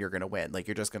played and you're going to win.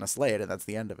 You're just going to slay it and that's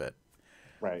the end of it.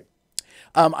 Right.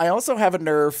 I also have a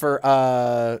nerve for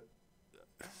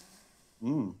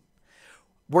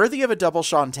worthy of a double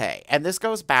Shantae. And this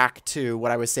goes back to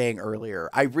what I was saying earlier.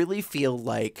 I really feel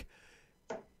like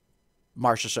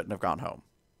Marsha shouldn't have gone home.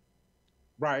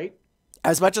 Right.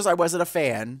 As much as I wasn't a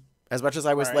fan, as much as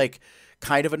I was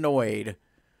kind of annoyed,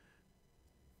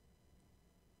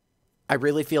 I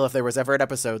really feel if there was ever an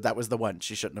episode, that was the one.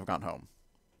 She shouldn't have gone home.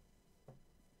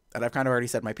 And I've kind of already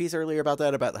said my piece earlier about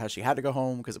that, about how she had to go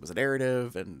home because it was a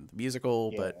narrative and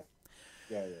musical. But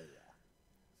yeah.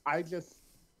 I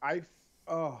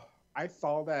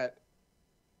saw that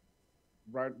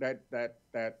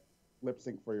lip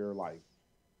sync for your life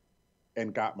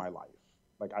and got my life.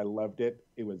 I loved it.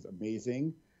 It was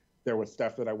amazing. There was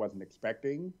stuff that I wasn't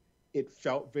expecting. It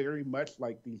felt very much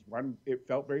like these lip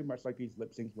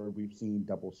syncs where we've seen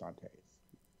double Shantaes.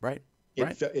 Right.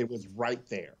 It was right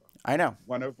there. I know.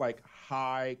 One of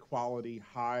high quality,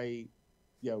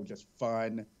 just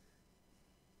fun,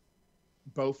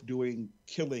 both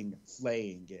killing,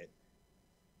 slaying it.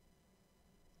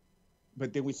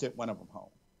 But then we sent one of them home.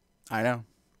 I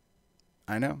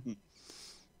know.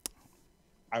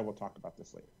 I will talk about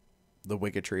this later. The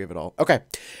wiggetry of it all. Okay.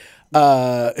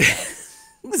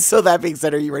 So that being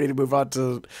said, are you ready to move on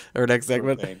to our next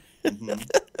segment? Mm-hmm.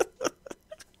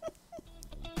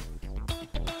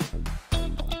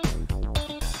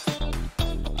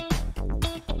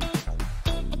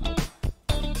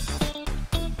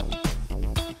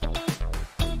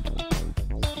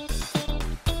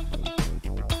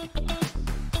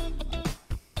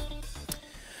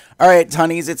 All right,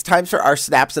 honeys, it's time for our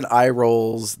snaps and eye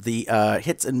rolls, the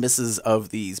hits and misses of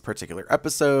these particular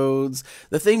episodes,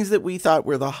 the things that we thought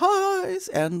were the highs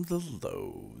and the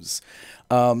lows.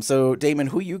 So, Damon,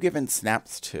 who you giving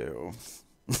snaps to?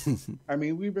 I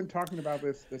mean, we've been talking about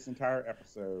this entire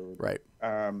episode. Right.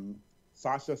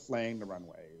 Sasha slaying the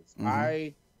runways. Mm-hmm.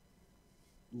 I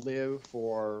live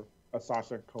for a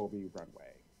Sasha Colby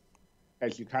runway.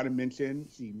 As you kind of mentioned,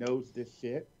 she knows this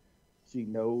shit. She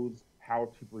knows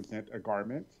how to present a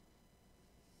garment.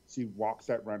 She walks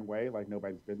that runway like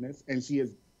nobody's business, and she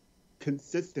has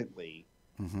consistently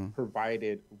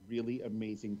provided really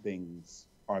amazing things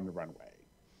on the runway.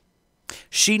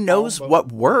 She knows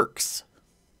what works.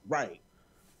 Right.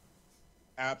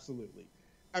 Absolutely.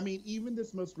 I mean, even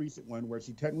this most recent one where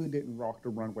she technically didn't walk the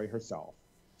runway herself.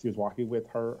 She was walking with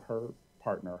her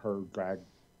partner, her drag,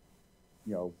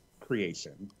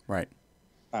 creation. Right.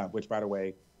 Which, by the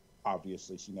way,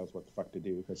 obviously she knows what the fuck to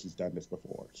do because she's done this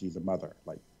before. She's a mother.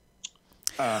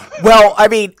 Well, I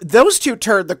mean, those two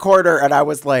turned the corner and I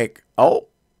was like, Oh.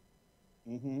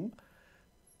 Mm-hmm.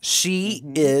 She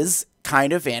is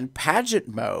kind of in pageant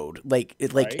mode. Like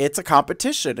it's a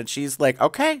competition, and she's like,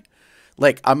 okay,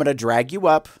 like I'm gonna drag you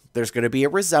up. There's gonna be a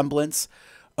resemblance.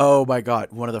 Oh my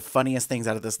god, one of the funniest things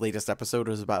out of this latest episode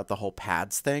was about the whole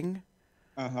pads thing.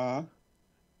 Uh-huh.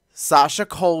 Sasha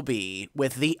Colby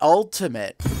with the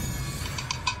ultimate.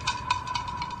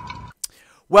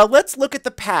 Well, let's look at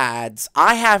the pads.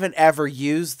 I haven't ever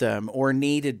used them or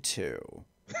needed to.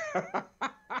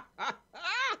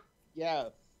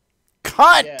 Yes.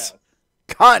 Cunt. Yes.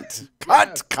 Cunt. Cunt.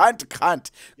 Yes.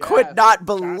 Cunt. Yes. Could not Got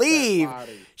believe that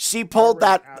body. she pulled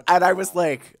Already that. has And that I was body.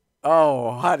 like,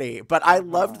 oh, honey. But I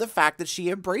loved the fact that she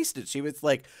embraced it. She was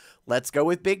like, let's go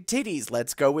with big titties.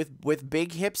 Let's go with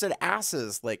big hips and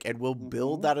asses. Like, and we'll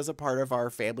build that as a part of our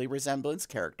family resemblance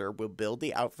character. We'll build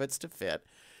the outfits to fit.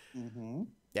 Mm-hmm.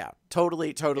 Yeah,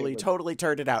 totally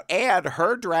turned it out. And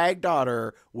her drag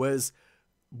daughter was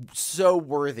so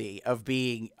worthy of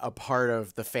being a part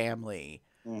of the family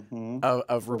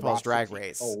of RuPaul's Drag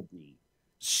Race.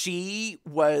 She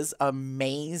was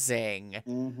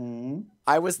amazing.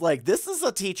 I was like, this is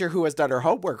a teacher who has done her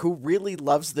homework, who really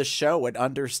loves the show and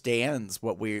understands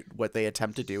what they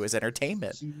attempt to do as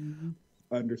entertainment. She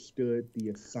understood the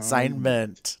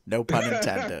assignment. No pun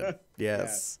intended.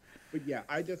 Yes. But yeah,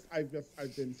 I've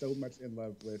been so much in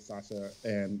love with Sasha,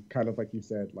 and kind of like you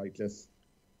said, like just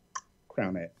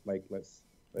crown it. Like let's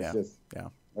get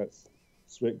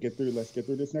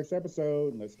through this next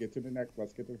episode, and let's get to the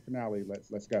finale.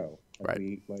 Let's go.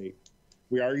 Like,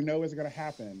 we already know it's gonna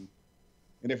happen,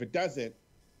 and if it doesn't,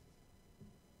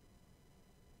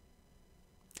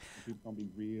 people gonna be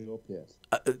real pissed.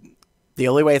 The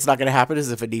only way it's not gonna happen is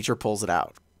if Anitra pulls it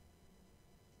out.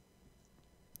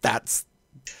 That's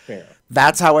fair.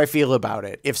 That's how I feel about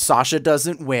it. If Sasha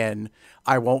doesn't win,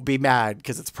 I won't be mad,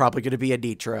 because it's probably going to be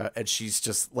Anitra, and she's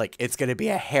just like, it's going to be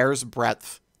a hair's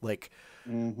breadth, like,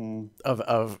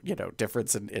 of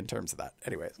difference in terms of that.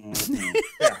 Anyways.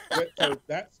 Yeah. So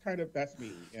that's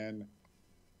me. And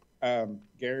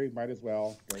Gary, might as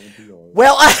well go into yours.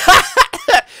 Well,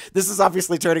 this is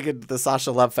obviously turning into the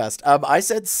Sasha Love Fest. I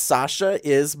said Sasha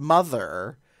is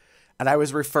mother, and I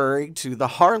was referring to the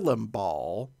Harlem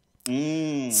Ball.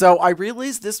 So I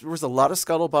realized there was a lot of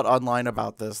scuttlebutt online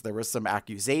about this. There was some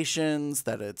accusations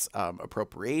that it's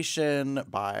appropriation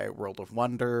by World of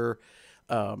Wonder,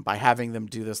 by having them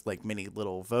do this like mini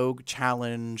little Vogue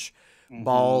challenge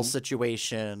ball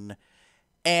situation.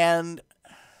 And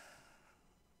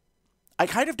I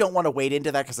kind of don't want to wade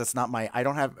into that, because it's not I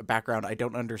don't have a background. I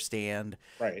don't understand.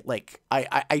 Right. Like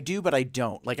I do, but I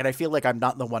don't. Like, and I feel like I'm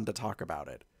not the one to talk about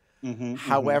it.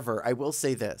 However, I will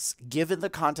say this, given the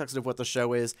context of what the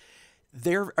show is,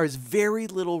 there is very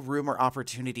little room or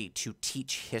opportunity to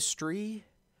teach history.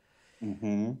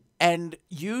 And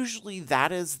usually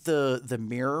that is the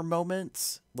mirror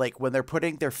moments, like when they're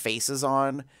putting their faces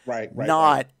on,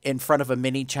 not in front of a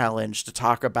mini challenge to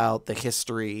talk about the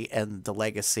history and the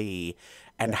legacy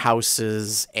and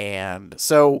houses. And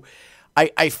so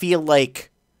I feel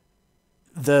like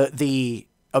the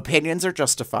opinions are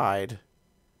justified.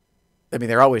 I mean,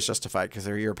 they're always justified because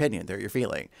they're your opinion, they're your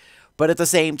feeling. But at the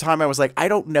same time, I was like, I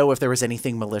don't know if there was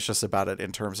anything malicious about it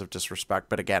in terms of disrespect.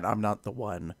 But again, I'm not the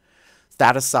one.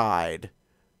 That aside,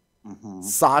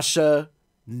 Sasha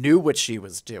knew what she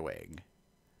was doing.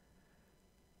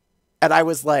 And I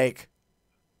was like,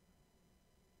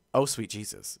 oh, sweet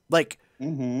Jesus. Like,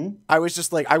 I was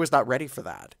just like, I was not ready for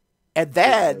that. And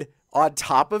then, on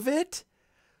top of it,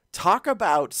 talk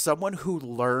about someone who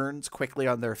learns quickly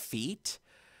on their feet.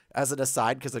 As an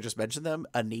aside, because I just mentioned them,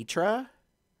 Anitra,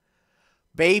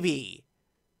 baby,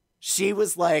 she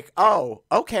was like, oh,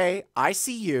 okay, I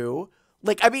see you.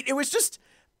 Like, I mean, it was just,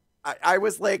 I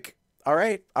was like, all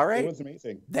right. It was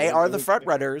amazing. They are the front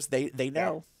runners. They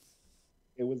know.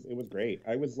 Yeah. It was great.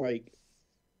 I was like,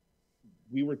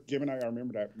 Jim and I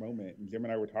remember that moment, and Jim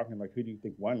and I were talking, like, who do you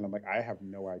think won? And I'm like, I have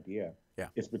no idea. Yeah.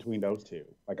 It's between those two.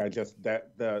 Like,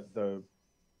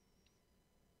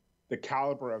 the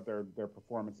caliber of their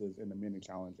performances in the mini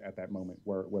challenge at that moment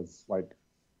was like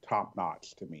top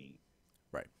notch to me.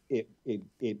 Right. It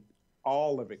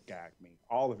all of it gagged me.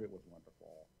 All of it was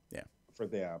wonderful. Yeah. For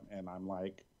them. And I'm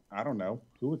like, I don't know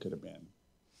who it could have been.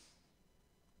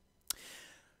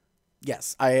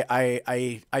 Yes.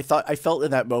 I felt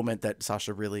in that moment that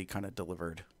Sasha really kind of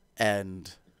delivered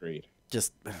and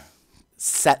just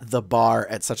set the bar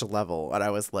at such a level. And I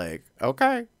was like,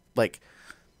 okay, like,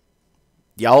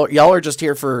 y'all are just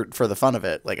here for the fun of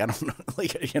it. Like, I don't know,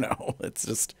 like, it's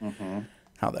just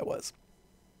how that was.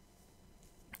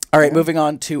 All right, moving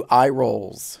on to eye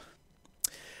rolls.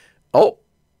 Oh,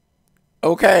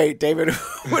 Okay, David,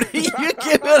 what are you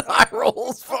giving eye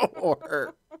rolls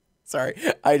for? Sorry,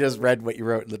 I just read what you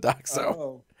wrote in the doc.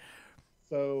 So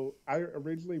I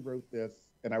originally wrote this,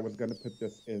 and I was going to put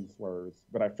this in slurs,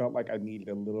 but I felt like I needed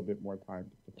a little bit more time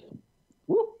to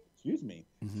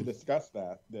discuss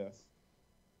this.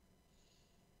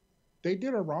 They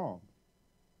did her wrong,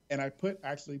 and I put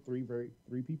actually three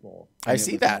people. I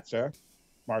see that.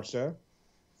 Marsha,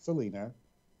 Selena,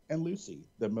 and Lucy,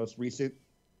 the most recent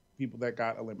people that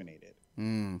got eliminated.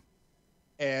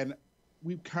 And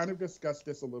we've kind of discussed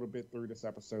this a little bit through this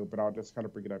episode, but I'll just kind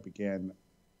of bring it up again.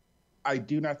 I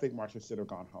do not think Marsha should have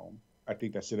gone home. I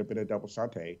think that should have been a double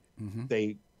Shantae.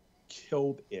 They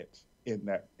killed it in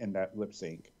that lip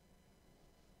sync.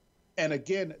 And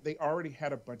again, they already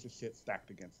had a bunch of shit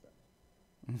stacked against them.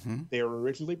 They were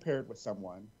originally paired with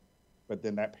someone, but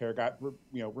then that pair got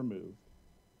removed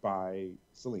by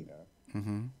Selena.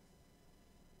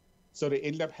 So they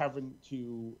ended up having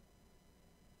to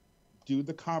do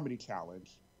the comedy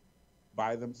challenge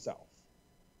by themselves.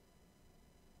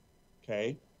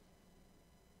 Okay.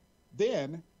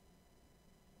 Then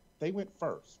they went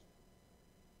first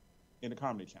in the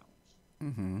comedy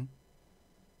challenge.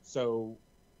 So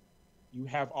you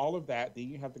have all of that, then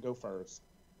you have to go first.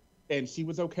 And she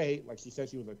was okay. Like she said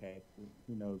she was okay.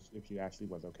 Who knows if she actually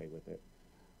was okay with it.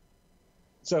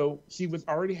 So she was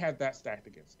already had that stacked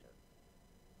against her.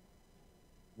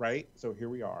 Right? So here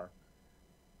we are.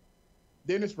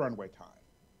 Then it's runway time.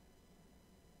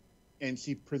 And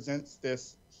she presents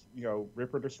this,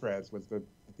 Rip Her to Shreds was the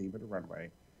theme of the runway.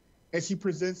 And she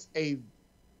presents a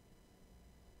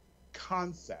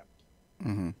concept.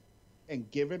 And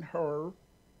given her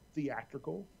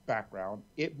theatrical background,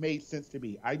 it made sense to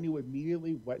me. I knew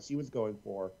immediately what she was going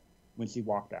for when she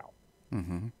walked out.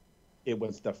 It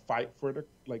was the fight for the,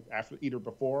 after, either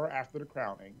before or after the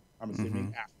crowning. I'm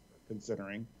assuming after,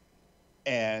 considering.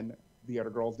 And the other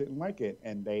girls didn't like it,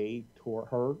 and they tore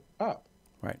her up.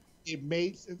 Right. It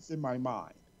made sense in my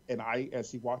mind. And as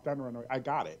she walked down the runway, I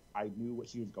got it. I knew what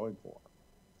she was going for.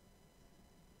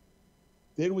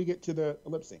 Then we get to the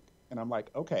lip sync, and I'm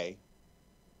like, okay,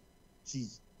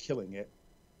 she's killing it.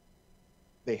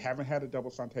 They haven't had a double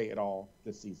Shantae at all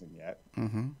this season yet.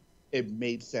 It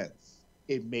made sense.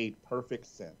 It made perfect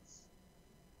sense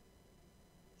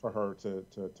for her to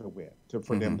win,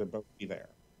 for them to both be there.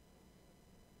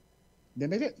 Then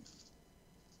they didn't.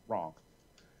 Wrong.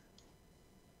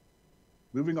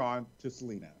 Moving on to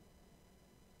Selena.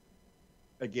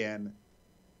 Again,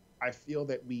 I feel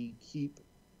that we keep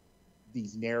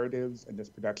these narratives and this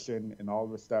production and all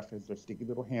this stuff as their sticky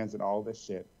little hands and all this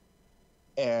shit.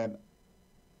 And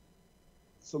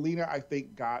Selena, I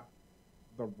think, got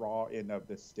the raw end of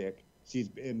the stick. She's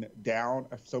been down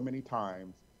so many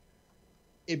times.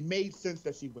 It made sense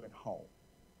that she went home.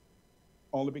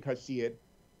 Only because she had,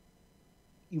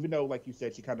 even though, like you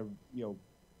said, she kind of,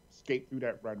 escaped through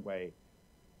that runway,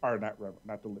 or not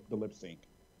the lip sync.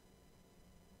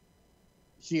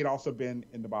 She had also been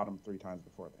in the bottom 3 times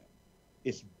before then.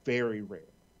 It's very rare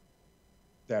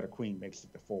that a queen makes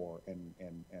it to 4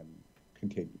 and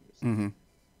continues.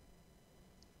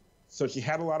 So she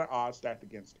had a lot of odds stacked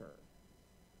against her.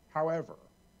 However,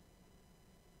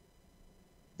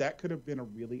 that could have been a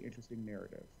really interesting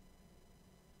narrative.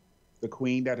 The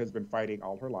queen that has been fighting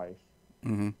all her life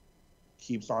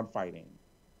keeps on fighting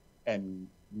and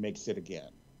makes it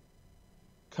again.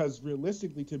 Because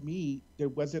realistically, to me, there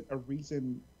wasn't a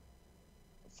reason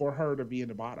for her to be in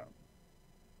the bottom.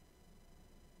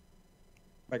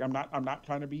 Like, I'm not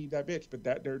trying to be that bitch, but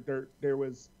that there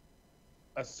was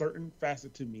a certain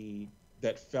facet to me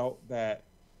that felt that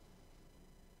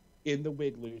in the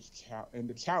Wigloose in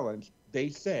the challenge, they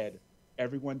said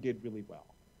everyone did really well.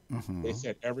 They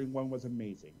said everyone was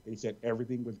amazing. They said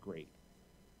everything was great.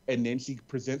 And then she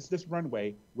presents this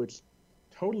runway, which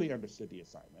totally understood the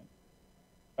assignment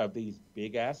of these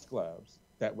big ass gloves.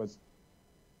 That was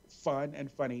fun and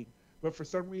funny, but for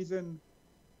some reason,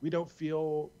 we don't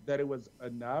feel that it was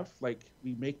enough. Like,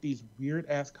 we make these weird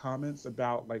ass comments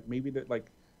about, like, maybe that, like,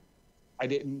 I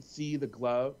didn't see the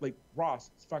glove. Like,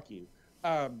 Ross, fuck you.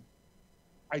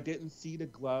 I didn't see the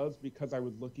gloves because I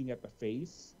was looking at the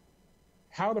face.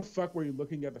 How the fuck were you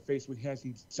looking at the face when he has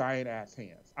these giant ass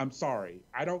hands? I'm sorry.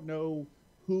 I don't know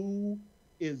who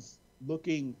is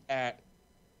looking at.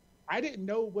 I didn't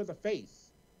know it was a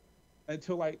face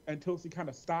until she kind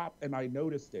of stopped and I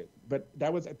noticed it. But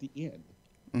that was at the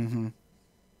end.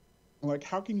 Like,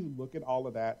 how can you look at all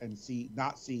of that and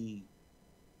not see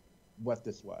what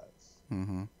this was?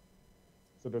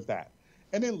 So there's that.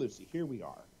 And then Lucy, here we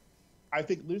are. I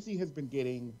think Lucy has been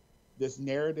getting this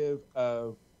narrative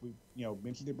of, we've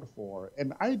mentioned it before,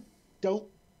 and I don't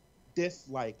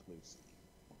dislike Lucy.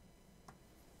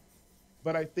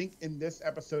 But I think in this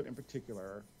episode in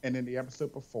particular, and in the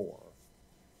episode before,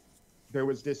 there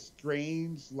was this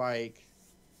strange, like,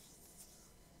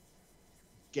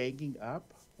 ganging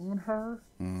up on her,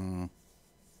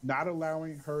 not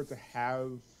allowing her to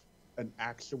have an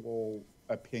actual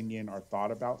opinion or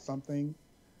thought about something.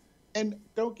 And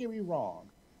don't get me wrong,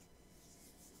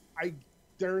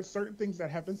 there are certain things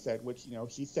that have been said, which, you know,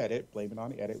 she said it, blame it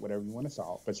on the edit, whatever you want to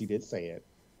solve, but she did say it,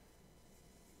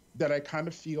 that I kind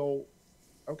of feel,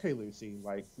 okay, Lucy,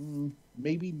 like,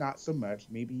 maybe not so much.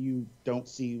 Maybe you don't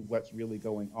see what's really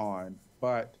going on.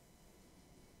 But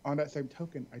on that same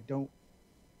token, I don't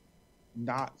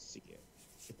not see it,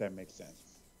 if that makes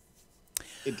sense.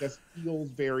 It just feels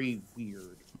very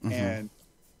weird. And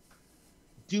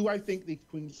do I think these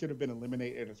queens should have been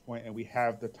eliminated at this point and we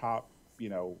have the top, you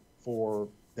know, 4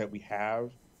 that we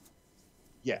have?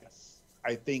 Yes.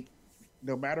 I think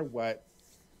no matter what,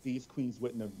 these queens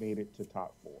wouldn't have made it to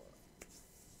top 4.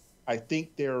 I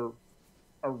think their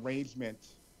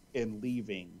arrangement in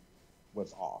leaving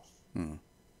was off. And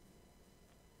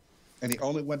the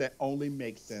only one that only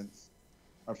makes sense,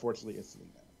 unfortunately, is Selena.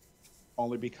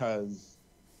 Only because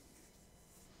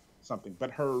something.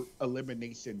 But her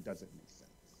elimination doesn't make sense.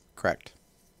 Correct.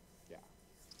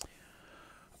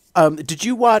 Yeah. Did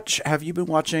you watch, have you been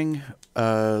watching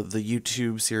the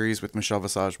YouTube series with Michelle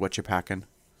Visage, What You Packin'?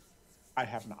 I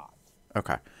have not.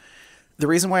 Okay. The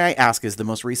reason why I ask is the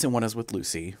most recent one is with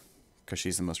Lucy, because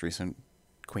she's the most recent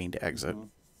queen to exit.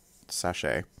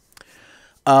 Sachet.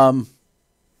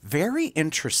 Very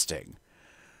interesting.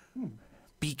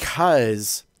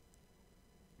 Because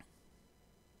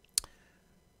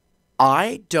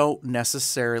I don't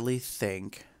necessarily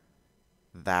think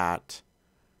that...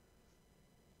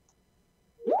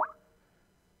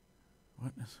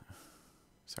 What is...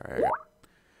 Sorry, I got...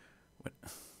 What...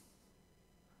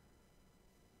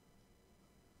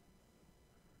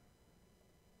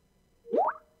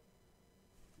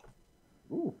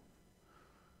 Ooh.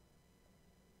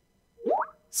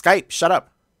 Skype, shut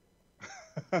up.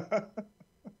 I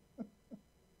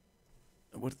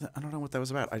don't know what that was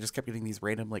about. I just kept getting these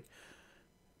random, like,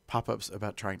 pop-ups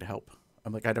about trying to help.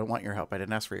 I'm like, I don't want your help. I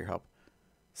didn't ask for your help.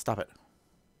 Stop it.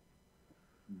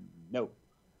 No.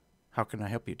 How can I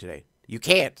help you today? You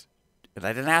can't. And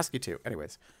I didn't ask you to.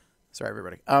 Anyways. Sorry,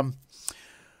 everybody.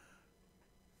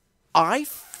 I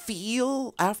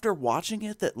feel, after watching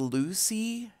it, that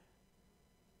Lucy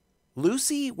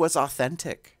was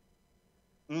authentic.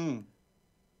 And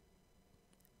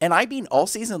I mean all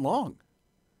season long.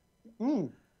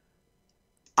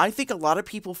 I think a lot of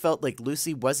people felt like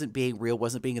Lucy wasn't being real,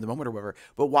 wasn't being in the moment or whatever.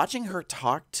 But watching her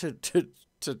talk to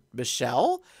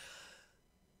Michelle,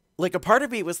 like, a part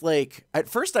of me was like, at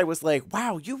first I was like,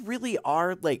 wow, you really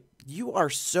are, like, you are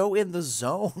so in the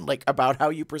zone, like, about how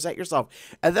you present yourself.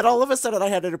 And then all of a sudden I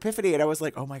had an epiphany and I was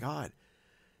like, oh my God.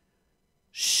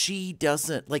 She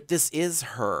doesn't, like, this is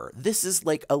her. This is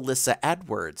like Alyssa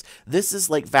Edwards. This is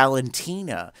like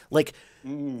Valentina. Like,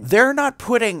 they're not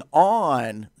putting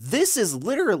on, this is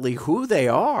literally who they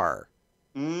are.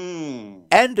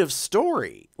 End of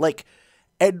story. Like,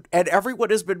 and everyone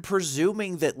has been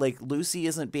presuming that, like, Lucy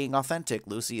isn't being authentic.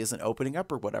 Lucy isn't opening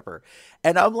up or whatever.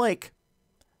 And I'm like,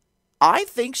 I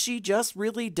think she just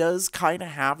really does kind of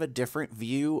have a different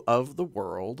view of the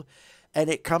world. And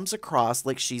it comes across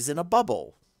like she's in a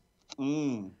bubble.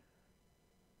 And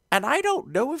I don't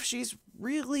know if she's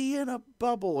really in a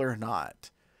bubble or not.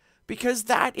 Because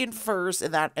that infers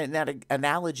in that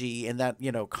analogy, in that, you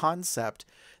know, concept,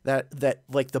 that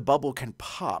like the bubble can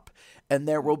pop. And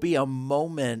there will be a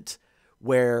moment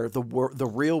where the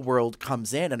real world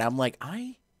comes in. And I'm like,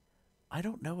 I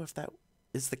don't know if that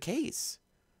is the case.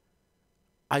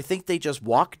 I think they just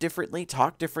walk differently,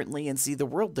 talk differently, and see the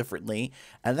world differently.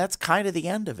 And that's kind of the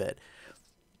end of it.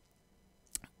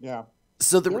 Yeah.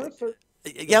 So like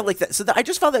that. So I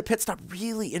just found that pit stop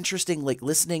really interesting, like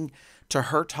listening to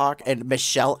her talk and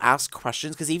Michelle ask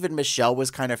questions. Cause even Michelle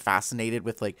was kind of fascinated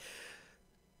with, like,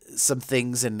 some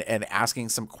things and asking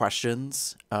some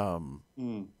questions.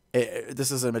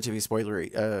 This isn't meant to be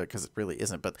spoilery, cause it really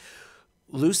isn't, but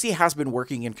Lucy has been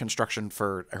working in construction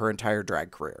for her entire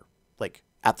drag career. Like,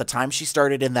 at the time she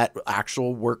started in that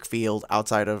actual work field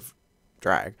outside of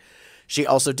drag, she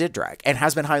also did drag and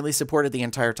has been highly supported the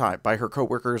entire time by her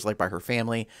coworkers, like by her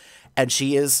family. And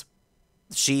she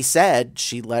said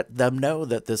she let them know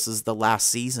that this is the last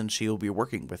season she will be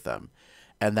working with them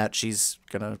and that she's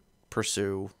going to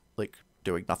pursue, like,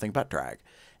 doing nothing but drag.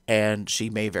 And she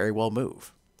may very well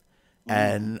move.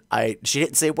 And she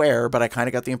didn't say where, but I kind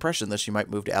of got the impression that she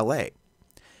might move to LA.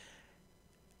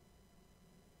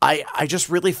 I just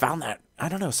really found that, I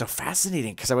don't know, so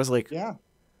fascinating, because I was like, Yeah.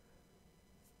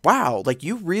 wow, like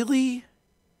you really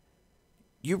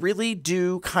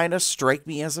do kind of strike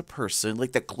me as a person.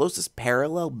 Like the closest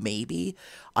parallel maybe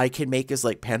I can make is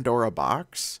like Pandora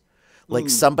Box. Like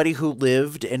somebody who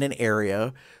lived in an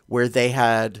area where they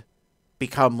had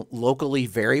become locally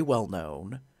very well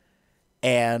known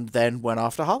and then went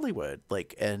off to Hollywood,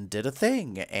 like, and did a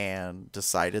thing and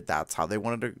decided that's how they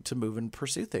wanted to move and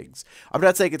pursue things. I'm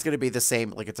not saying it's going to be the same,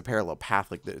 like it's a parallel path,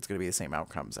 like it's going to be the same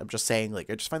outcomes. I'm just saying, like,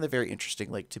 I just find that very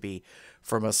interesting, like to be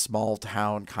from a small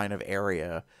town kind of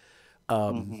area,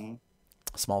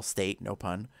 small state, no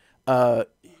pun,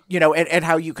 you know, and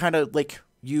how you kind of like,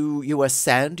 you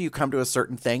ascend, you come to a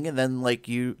certain thing, and then like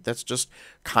that's just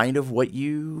kind of what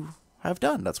you have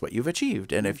done. That's what you've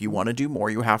achieved. And if you want to do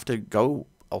more, you have to go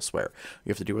elsewhere.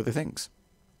 You have to do other things.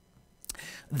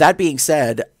 That being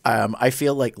said, I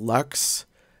feel like Lux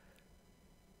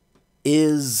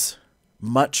is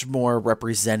much more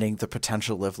representing the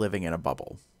potential of living in a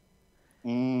bubble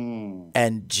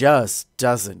and just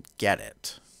doesn't get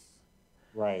it.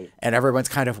 Right. And everyone's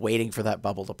kind of waiting for that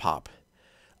bubble to pop.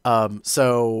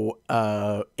 So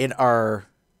in our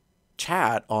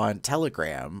chat on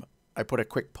Telegram, I put a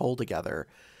quick poll together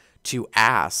to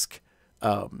ask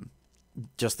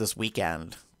just this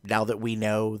weekend, now that we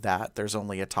know that there's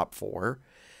only a top 4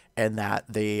 and that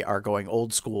they are going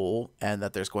old school and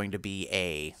that there's going to be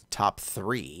a top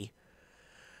 3.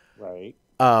 Right.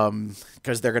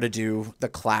 Because they're going to do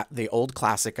the old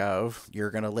classic of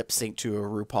you're going to lip sync to a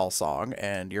RuPaul song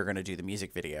and you're going to do the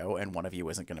music video and one of you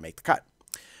isn't going to make the cut.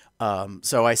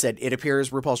 So I said, it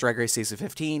appears RuPaul's Drag Race Season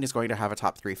 15 is going to have a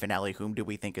top 3 finale. Whom do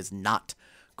we think is not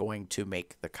going to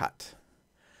make the cut?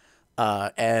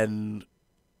 And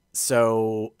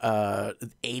so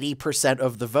 80%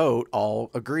 of the vote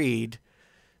all agreed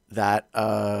that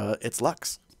it's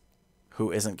Lux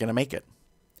who isn't going to make it.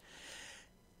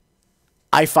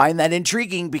 I find that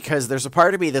intriguing because there's a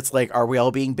part of me that's like, are we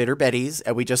all being bitter Bettys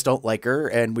and we just don't like her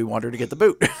and we want her to get the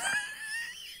boot?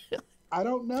 I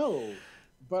don't know.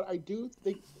 But I do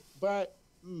think, how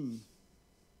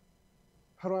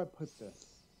do I put this?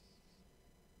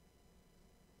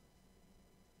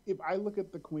 If I look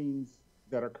at the queens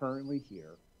that are currently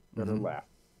here, that are left,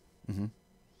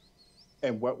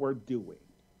 and what we're doing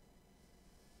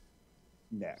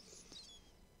next,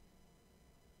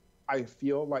 I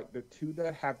feel like the two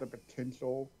that have the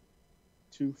potential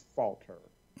to falter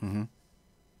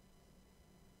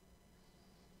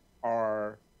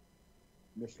are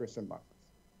Mistress and Lux.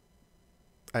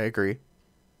 I agree.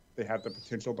 They have the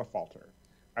potential to falter.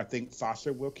 I think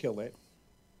Sasha will kill it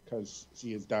because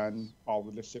she has done all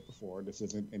of this shit before. This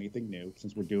isn't anything new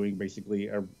since we're doing basically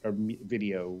a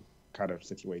video kind of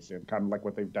situation, kind of like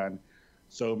what they've done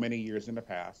so many years in the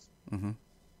past.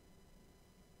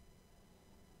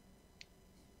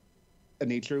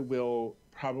 Anitra will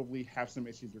probably have some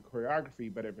issues with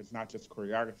choreography, but if it's not just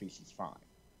choreography, she's fine.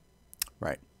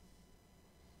 Right.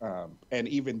 And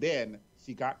even then,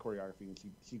 she got choreography, and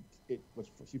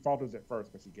she falters at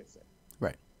first, but she gets it.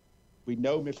 Right. We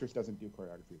know Mistress doesn't do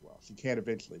choreography well. She can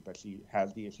eventually, but she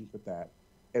has the issues with that.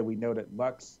 And we know that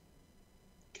Lux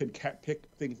can pick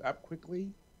things up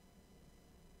quickly,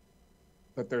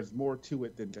 but there's more to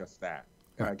it than just that.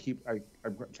 And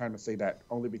I'm trying to say that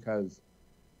only because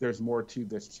there's more to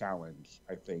this challenge,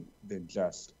 I think, than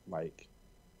just like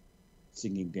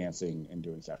singing, dancing, and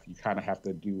doing stuff. You kind of have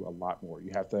to do a lot more. You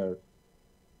have to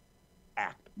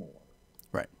act more.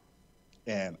 Right.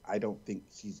 And I don't think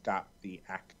she's got the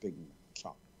acting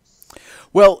chops.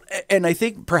 Well, and I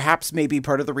think perhaps maybe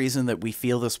part of the reason that we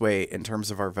feel this way in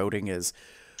terms of our voting is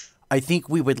I think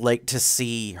we would like to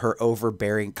see her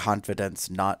overbearing confidence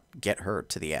not get her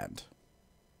to the end.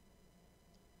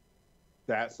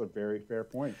 That's a very fair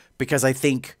point. Because I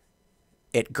think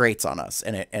it grates on us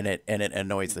and it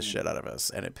annoys the shit out of us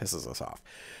and it pisses us off.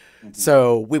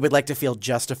 So we would like to feel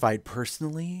justified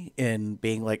personally in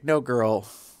being like, no, girl,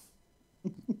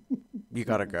 you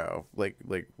gotta go. Like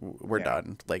we're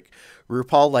done. Like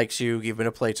RuPaul likes you. You've been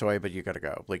a play toy, but you gotta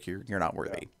go. Like you're not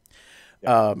worthy.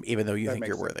 Even though you think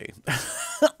you're worthy.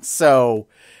 So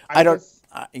I don't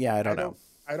know.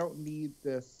 I don't need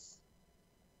this.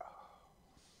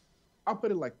 I'll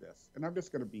put it like this, and I'm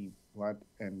just going to be blunt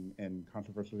and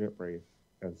controversial yet brave,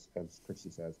 as Christy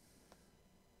says.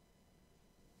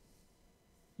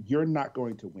 You're not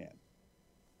going to win.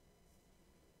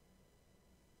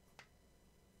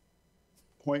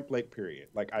 Point blank, period.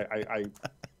 Like I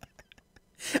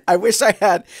I wish I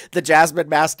had the Jasmine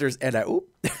Masters and I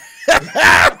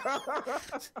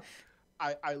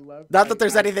love. Not that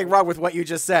there's anything wrong with what you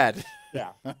just said.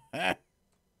 Yeah.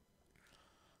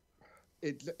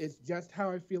 It's just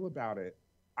how I feel about it.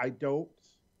 I don't,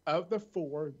 of the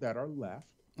four that are left,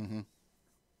 Mm-hmm.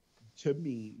 to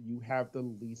me, you have the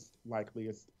least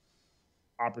likeliest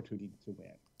opportunity to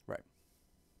win. Right.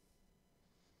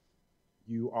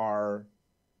 You are,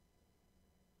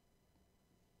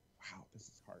 wow, this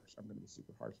is harsh. I'm going to be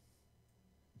super harsh.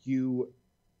 You,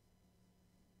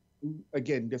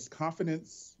 again, this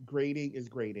confidence grading is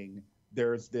grading.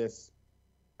 There's this,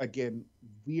 again,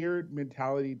 weird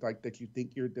mentality like that you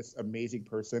think you're this amazing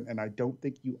person, and I don't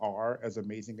think you are as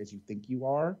amazing as you think you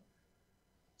are.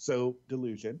 So,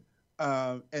 delusion.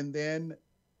 And then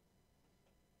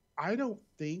I don't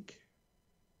think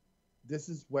this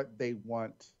is what they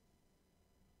want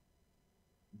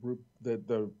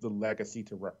the legacy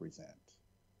to represent.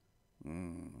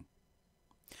 Mm.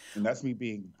 And that's me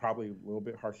being probably a little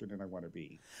bit harsher than I want to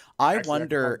be. I Actually,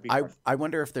 wonder. I I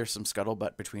wonder if there's some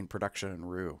scuttlebutt between production and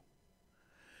Rue,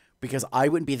 because I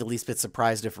wouldn't be the least bit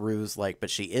surprised if Rue's like, but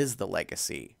she is the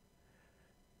legacy,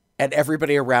 and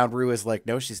everybody around Rue is like,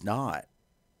 no, she's not.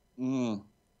 Mm.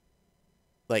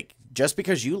 Like, just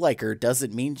because you like her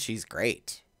doesn't mean she's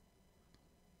great.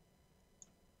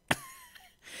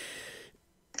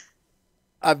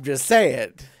 I'm just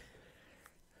saying.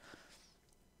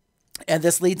 And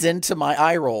this leads into my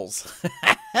eye rolls.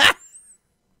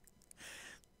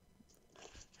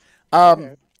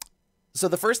 Okay. So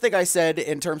the first thing I said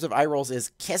in terms of eye rolls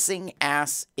is kissing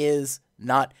ass is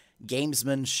not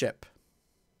gamesmanship.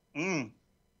 Mm.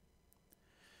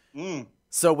 Mm.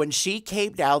 So when she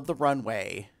came down the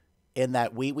runway in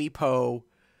that wee wee po,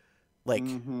 like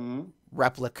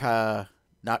replica,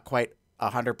 not quite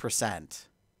 100%,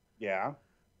 Yeah.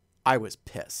 I was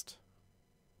pissed.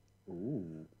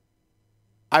 Ooh.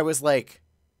 I was like,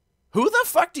 who the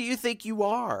fuck do you think you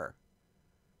are?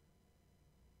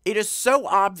 It is so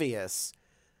obvious,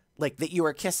 like, that you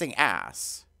are kissing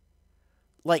ass.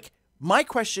 Like, my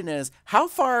question is, how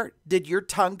far did your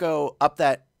tongue go up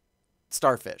that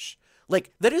starfish?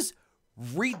 Like, that is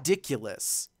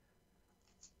ridiculous.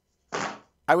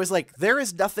 I was like, there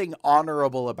is nothing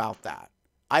honorable about that.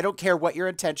 I don't care what your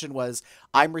intention was.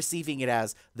 I'm receiving it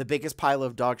as the biggest pile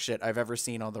of dog shit I've ever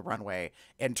seen on the runway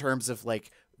in terms of,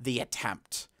 like, the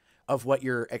attempt of what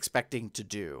you're expecting to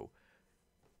do.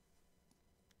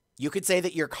 You could say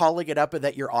that you're calling it up and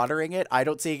that you're honoring it. I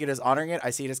don't see it as honoring it.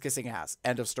 I see it as kissing ass.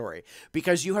 End of story.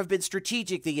 Because you have been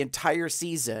strategic the entire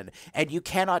season, and you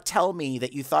cannot tell me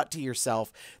that you thought to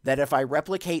yourself that if I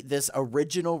replicate this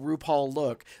original RuPaul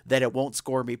look, that it won't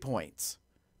score me points.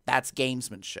 That's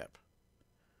gamesmanship.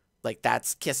 Like,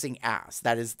 that's kissing ass.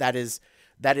 That is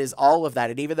all of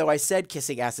that. And even though I said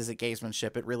kissing ass isn't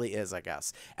gamesmanship, it really is, I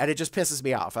guess. And it just pisses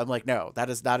me off. I'm like, no, that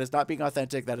is not being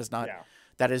authentic. That is not. Yeah.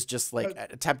 That is just like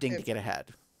attempting to get ahead.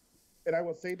 And I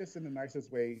will say this in the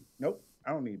nicest way. Nope, I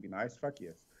don't need to be nice. Fuck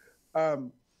yes.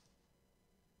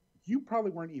 You probably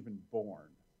weren't even born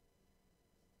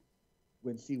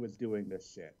when she was doing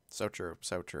this shit. So true.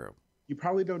 So true. You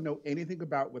probably don't know anything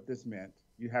about what this meant.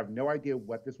 You have no idea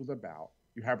what this was about.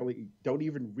 You probably don't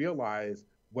even realize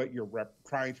what you're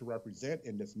trying to represent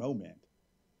in this moment.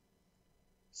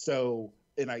 So,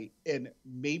 and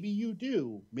maybe you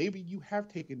do. Maybe you have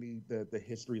taken the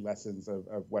history lessons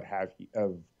of what have you,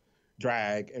 of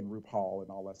drag and RuPaul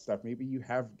and all that stuff. Maybe you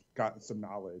have gotten some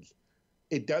knowledge.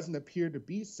 It doesn't appear to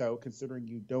be so, considering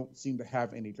you don't seem to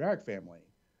have any drag family.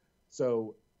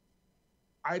 So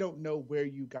I don't know where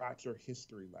you got your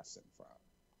history lesson from,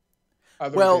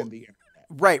 other than the internet.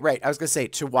 Right. I was going to say,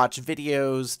 to watch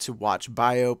videos, to watch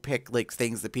biopic, like,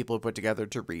 things that people have put together,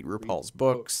 to read RuPaul's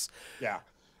books. Yeah.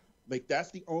 Like,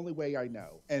 that's the only way I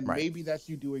know. And maybe that's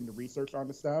you doing the research on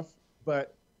the stuff.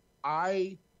 But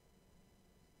you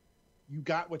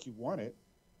got what you wanted,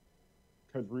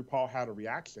 because RuPaul had a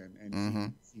reaction,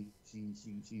 and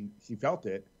she felt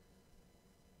it.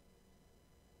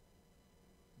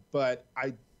 But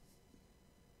I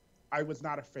was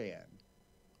not a fan,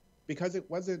 because it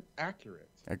wasn't accurate.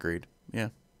 Agreed. Yeah.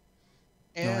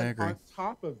 And no, I agree. On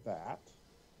top of that,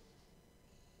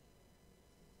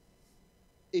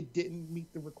 it didn't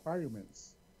meet the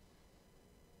requirements.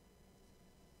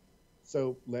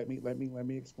 So let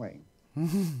me explain.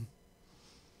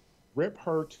 Rip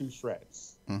her to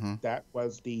shreds. That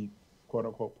was the quote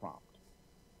unquote prompt.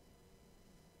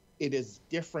 It is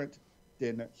different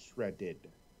than shredded.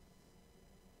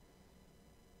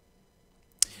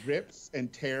 Rips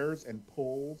and tears and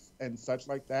pulls and such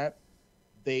like that,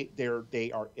 they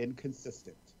are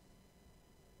inconsistent.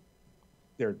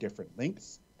 They're different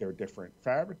lengths, they're different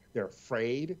fabric, they're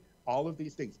frayed, all of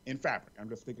these things in fabric. I'm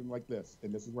just thinking like this,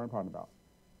 and this is what I'm talking about.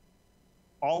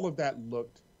 All of that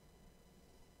looked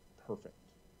perfect.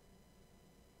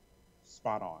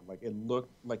 spot on. Like it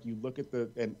looked like you look at the,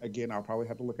 and again, I'll probably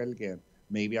have to look at it again.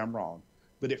 Maybe I'm wrong,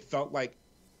 but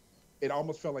it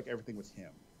almost felt like everything was him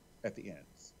at the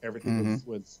ends. Everything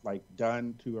was like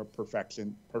done to a perfect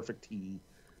T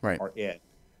or end.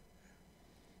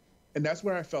 And that's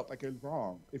where I felt like it was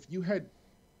wrong. If you had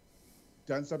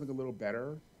done something a little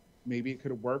better, maybe it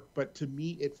could have worked. But to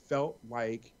me, it felt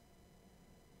like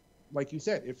you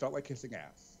said, it felt like kissing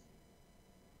ass.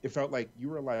 It felt like you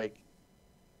were like,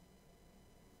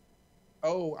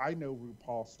 oh, I know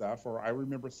RuPaul stuff, or I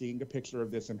remember seeing a picture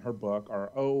of this in her book,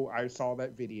 or oh, I saw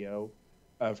that video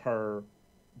of her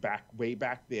way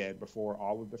back then before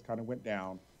all of this kind of went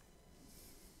down.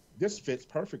 This fits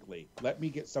perfectly. Let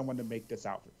me get someone to make this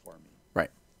outfit for me.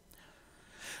 Right.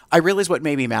 I realized what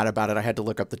made me mad about it. I had to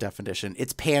look up the definition.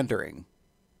 It's pandering.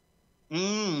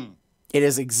 It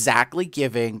is exactly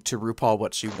giving to RuPaul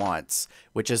what she wants,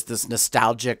 which is this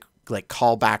nostalgic like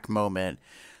callback moment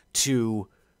to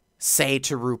say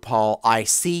to RuPaul, I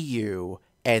see you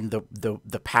and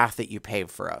the path that you paved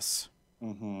for us.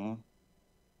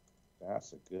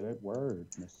 That's a good word.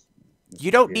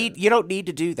 You don't need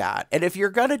to do that. And if you're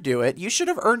gonna do it, you should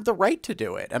have earned the right to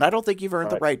do it. And I don't think you've earned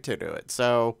the right to do it.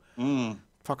 So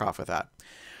fuck off with that.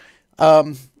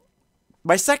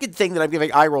 My second thing that I'm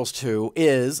giving eye rolls to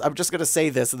is, I'm just gonna say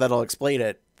this and then I'll explain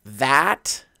it.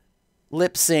 That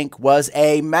lip sync was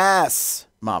a mess,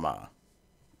 mama.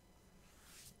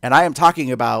 And I am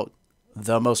talking about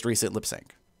the most recent lip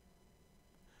sync.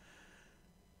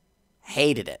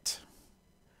 Hated it.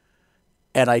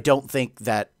 And I don't think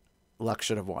that Lux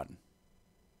should have won.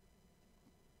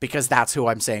 Because that's who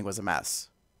I'm saying was a mess.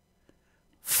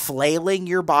 Flailing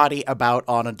your body about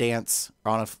on a dance,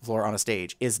 or on a floor, on a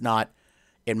stage is not,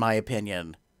 in my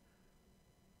opinion,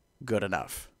 good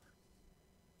enough.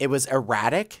 It was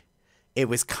erratic. It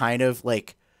was kind of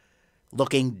like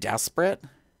looking desperate.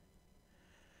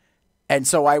 And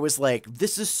so I was like,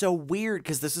 this is so weird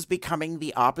because this is becoming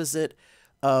the opposite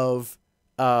of,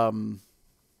 I'm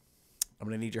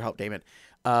going to need your help, Damon.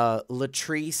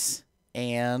 Latrice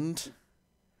and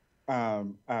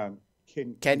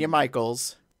Kenya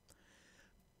Michaels.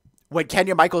 When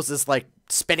Kenya Michaels is like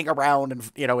spinning around and,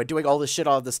 you know, and doing all this shit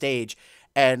on the stage,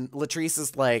 and Latrice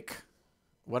is like,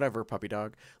 whatever, puppy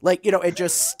dog. Like, you know, it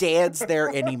just stands there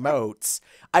and emotes.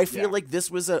 I feel like this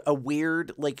was a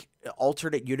weird, like,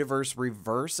 alternate universe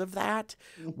reverse of that,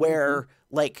 where,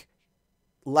 like,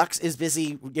 Lux is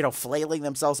busy, you know, flailing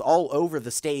themselves all over the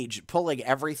stage, pulling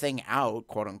everything out,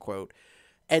 quote unquote,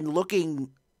 and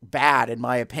looking bad, in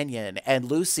my opinion. And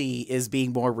Lucy is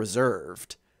being more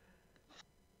reserved.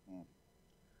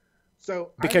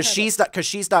 So because she's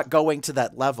not going to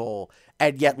that level,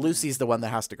 and yet Lucy's the one that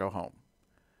has to go home.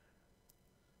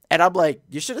 And I'm like,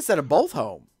 you should have sent them both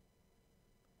home.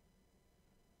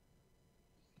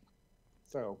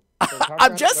 So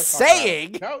I'm just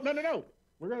saying. No.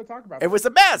 We're going to talk about it. Was a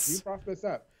mess. You brought this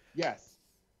up. Yes.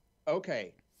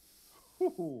 Okay.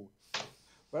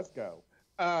 Let's go.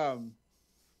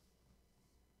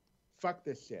 Fuck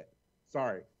this shit.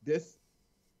 Sorry.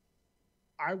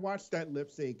 I watched that lip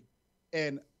sync,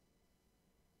 and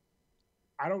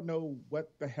I don't know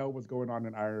what the hell was going on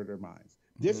in either of their minds.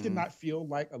 This did not feel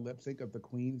like a lip sync of the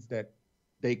queens that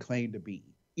they claim to be.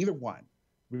 Either one,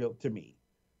 real to me.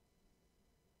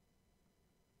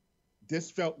 This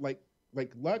felt like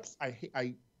Lux.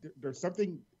 There's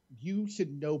something you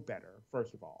should know better.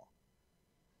 First of all,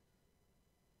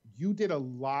 you did a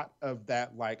lot of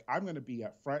that. Like, I'm going to be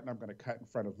up front and I'm going to cut in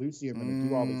front of Lucy. I'm going to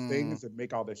do all these things and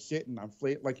make all this shit. And I'm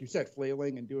like you said,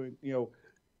 flailing and doing. You know,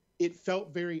 it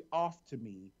felt very off to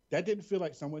me. That didn't feel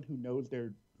like someone who knows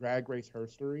their Drag Race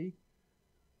history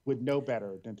would know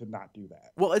better than to not do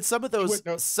that. Well, and some of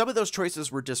those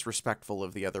choices were disrespectful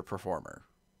of the other performer.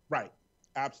 Right.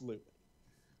 Absolutely.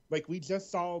 Like, we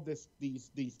just saw these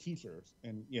teachers,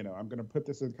 and, you know, I'm going to put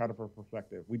this in kind of a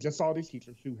perspective. We just saw these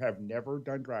teachers who have never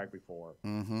done drag before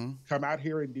come out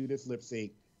here and do this lip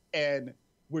sync, and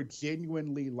we're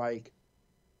genuinely, like,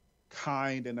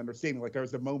 kind and understanding. Like, there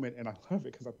was a moment, and I love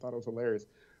it because I thought it was hilarious,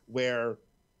 where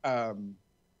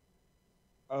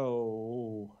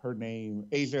her name,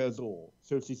 Asia Azul.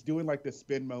 So she's doing like this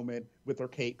spin moment with her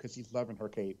cape because she's loving her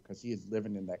cape because she is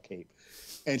living in that cape.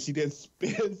 And she then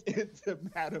spins into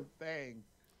Madam Thang.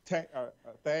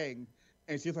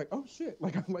 And she's like, oh shit.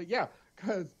 Like, I'm like, yeah,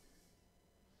 because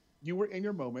you were in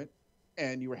your moment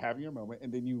and you were having your moment,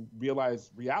 and then you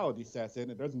realize reality sets in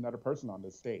and there's another person on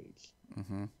this stage.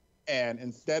 And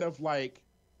instead of like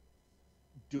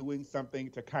doing something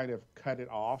to kind of cut it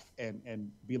off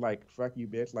and be like, fuck you,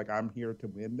 bitch, like, I'm here to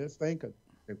win this thing, because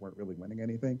they weren't really winning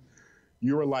anything.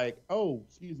 You were like, oh,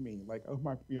 excuse me, like, oh,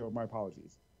 my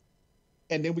apologies.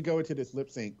 And then we go into this lip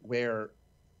sync where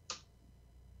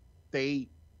they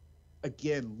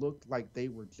again looked like they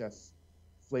were just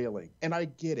flailing. And I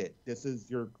get it.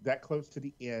 You're that close to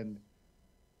the end.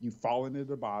 You've fallen to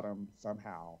the bottom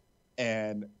somehow.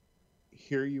 And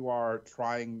here you are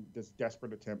trying this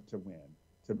desperate attempt to win,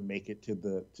 to make it to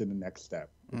the next step,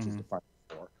 which is the final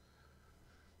four.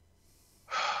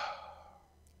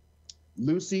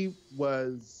 Lucy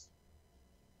was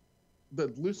the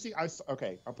Lucy I saw.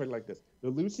 Okay, I'll put it like this: the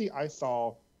Lucy I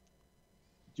saw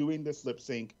doing this lip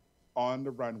sync on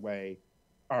the runway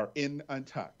or in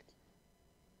Untucked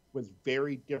was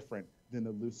very different than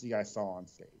the Lucy I saw on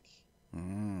stage.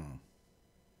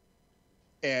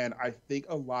 And I think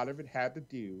a lot of it had to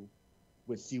do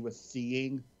with she was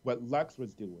seeing what Lux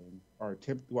was doing,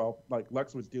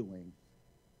 Lux was doing,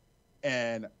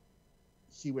 and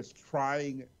she was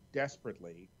trying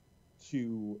desperately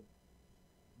to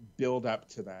build up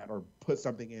to that or put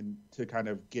something in to kind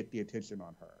of get the attention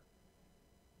on her.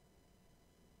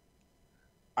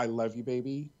 I love you,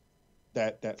 baby.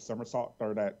 That somersault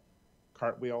or that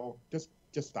cartwheel, just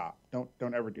stop.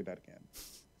 Don't ever do that again.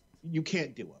 You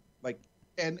can't do them. Like,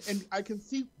 and I can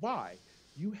see why.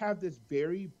 You have this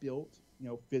very built,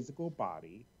 physical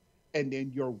body, and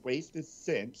then your waist is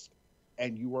cinched,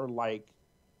 and you are like,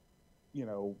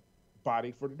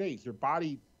 body for the days. Your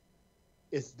body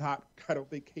is not, I don't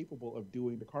think, capable of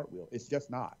doing the cartwheel. It's just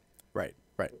not. Right.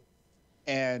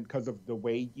 And because of the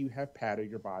way you have padded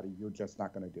your body, you're just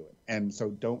not going to do it. And so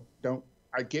don't.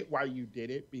 I get why you did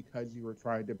it, because you were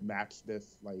trying to match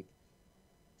this like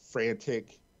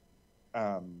frantic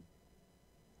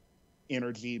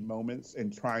energy moments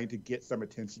and trying to get some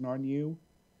attention on you.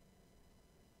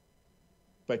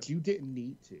 But you didn't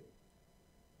need to,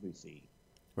 Lucy.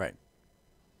 Right.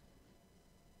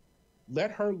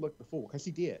 Let her look the fool, because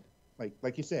she did.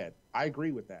 Like you said, I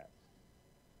agree with that.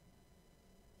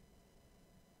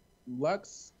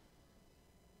 Lux,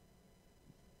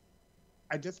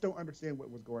 I just don't understand what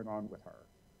was going on with her.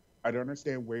 I don't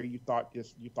understand where you thought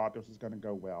this was going to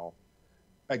go well.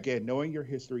 Again, knowing your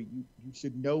history, you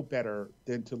should know better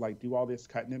than to like do all this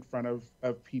cutting in front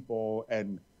of people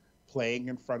and playing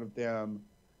in front of them.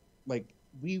 Like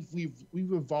we've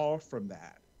evolved from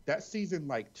that. That's season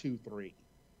like 2, 3.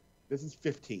 This is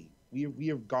 15. We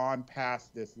have gone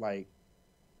past this like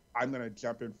I'm gonna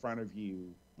jump in front of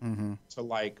you to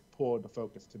like pull the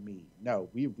focus to me. No,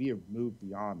 we have moved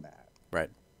beyond that. Right.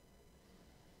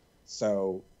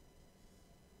 So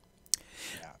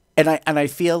yeah. And I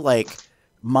feel like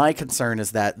my concern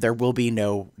is that there will be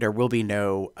no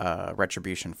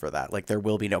retribution for that. Like there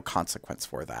will be no consequence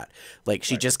for that. Like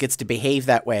she just gets to behave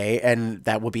that way, and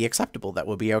that will be acceptable. That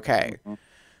will be okay.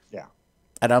 Yeah.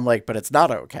 And I'm like, but it's not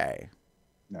okay.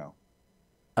 No.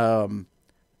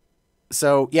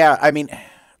 So yeah, I mean,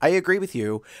 I agree with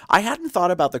you. I hadn't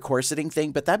thought about the corseting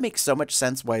thing, but that makes so much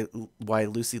sense why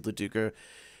Lucy LaDuca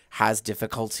has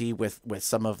difficulty with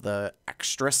some of the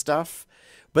extra stuff.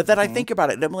 But then I think about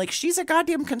it, and I'm like, she's a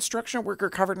goddamn construction worker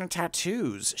covered in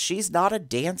tattoos. She's not a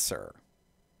dancer.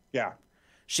 Yeah.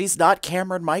 She's not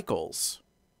Cameron Michaels.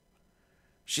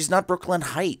 She's not Brooklyn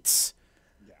Heights.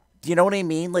 Yeah. Do you know what I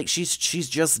mean? Like, she's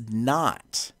just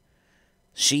not.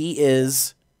 She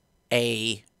is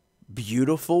a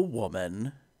beautiful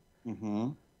woman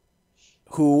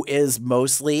who is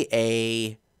mostly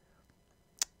a...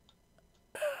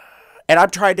 And I'm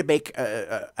trying to make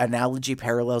analogy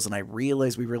parallels, and I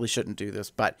realize we really shouldn't do this,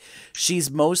 but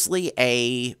she's mostly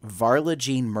a Varla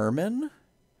Jean Merman.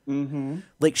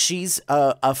 Like, she's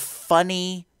a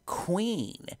funny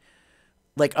queen,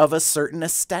 like, of a certain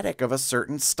aesthetic, of a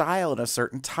certain style, and a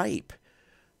certain type.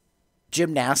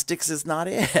 Gymnastics is not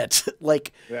it.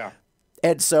 Like, yeah.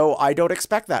 And so I don't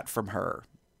expect that from her.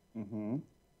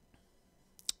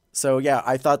 So yeah,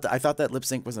 I thought that lip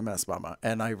sync was a mess, Mama,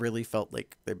 and I really felt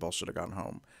like they both should have gone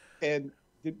home. And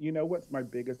you know what's my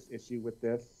biggest issue with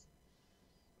this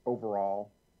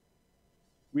overall?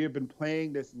 We have been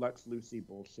playing this Lux Lucy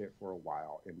bullshit for a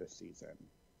while in this season.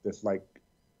 This like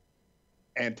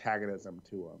antagonism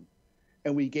to them,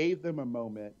 and we gave them a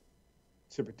moment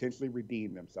to potentially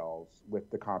redeem themselves with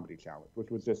the comedy challenge,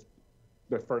 which was just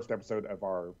the first episode of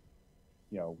our,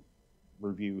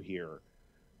 review here.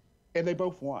 And they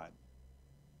both won.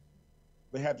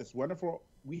 We had this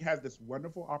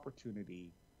wonderful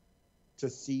opportunity to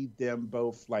see them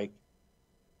both like,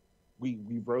 we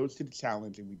rose to the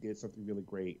challenge and we did something really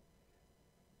great.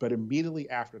 But immediately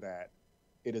after that,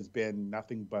 it has been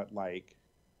nothing but like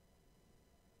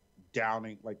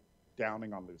downing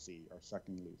on Lucy or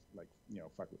sucking Lucy, like,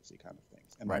 fuck Lucy kind of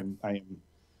things. And I am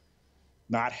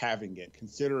not having it,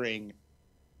 considering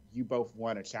you both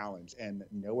won a challenge. And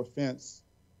no offense,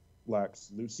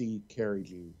 Lux, Lucy carried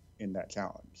you in that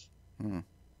challenge.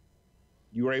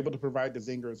 You were able to provide the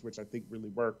zingers, which I think really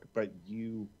worked, but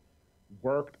you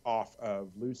worked off of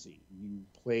Lucy. You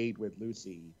played with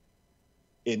Lucy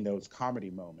in those comedy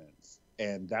moments,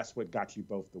 and that's what got you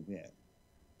both the win.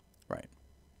 Right.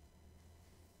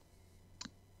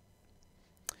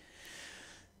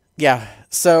 Yeah.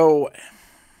 So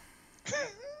Here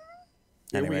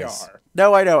anyways. we are.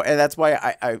 No, I know, and that's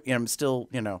why I'm still,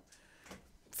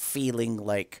 feeling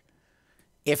like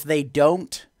if they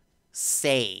don't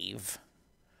save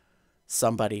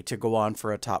somebody to go on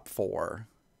for a top 4,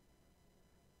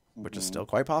 which is still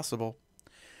quite possible,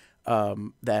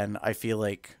 then I feel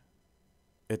like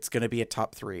it's going to be a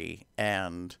top 3.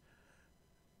 And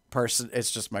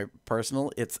it's just my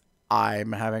personal,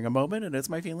 I'm having a moment and it's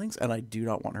my feelings, and I do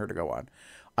not want her to go on.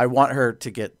 I want her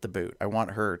to get the boot. I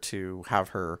want her to have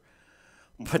her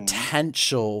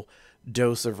potential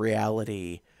dose of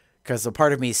reality, because a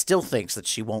part of me still thinks that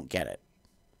she won't get it.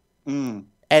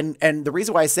 And the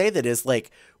reason why I say that is,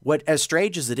 like, what, as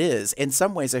strange as it is, in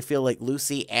some ways I feel like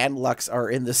Lucy and Lux are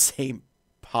in the same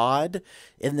pod,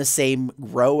 in the same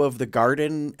row of the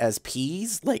garden as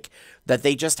peas, like that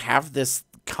they just have this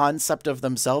concept of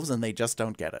themselves and they just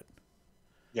don't get it.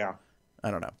 Yeah.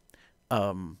 I don't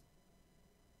know.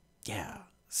 Yeah.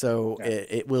 So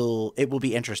it will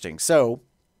be interesting. So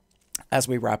as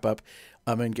we wrap up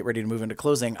and get ready to move into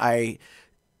closing,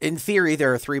 in theory,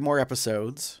 there are 3 more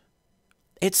episodes.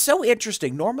 It's so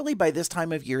interesting. Normally by this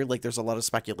time of year, like, there's a lot of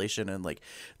speculation and, like,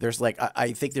 there's, like,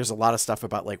 I think there's a lot of stuff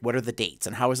about, like, what are the dates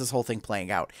and how is this whole thing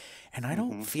playing out? And I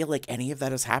don't feel like any of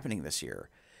that is happening this year.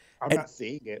 I'm not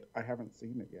seeing it. I haven't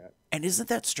seen it yet. And isn't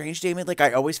that strange, Damon? Like,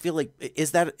 I always feel like,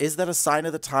 is that a sign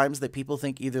of the times that people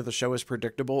think either the show is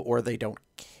predictable or they don't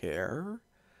care?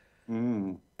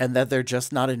 And that they're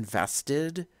just not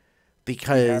invested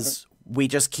because we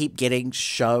just keep getting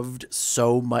shoved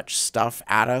so much stuff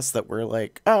at us that we're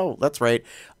like, oh, that's right,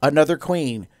 another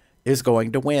queen is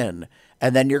going to win.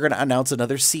 And then you're going to announce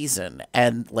another season.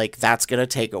 And, like, that's going to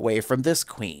take away from this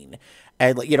queen.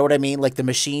 And, you know what I mean? Like, the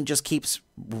machine just keeps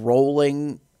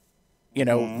rolling,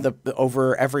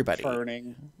 over everybody.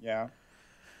 Turning, yeah.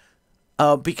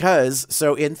 Because,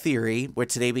 so in theory, with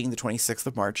today being the 26th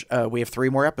of March, we have 3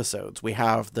 more episodes. We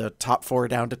have the top 4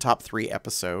 down to top 3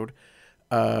 episode.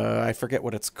 I forget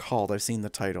what it's called. I've seen the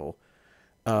title.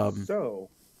 So,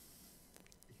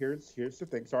 here's the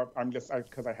thing. So I'm just,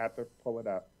 because I had to pull it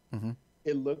up.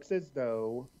 It looks as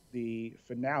though the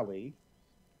finale,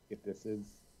 if this is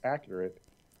accurate,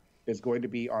 is going to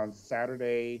be on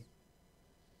Saturday,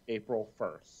 April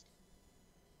 1st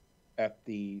at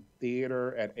the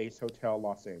theater at Ace Hotel,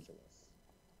 Los Angeles.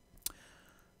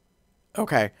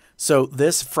 Okay. So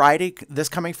this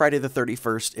coming Friday the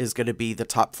 31st is going to be the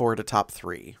top 4 to top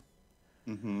 3.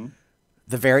 The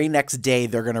very next day,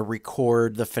 they're going to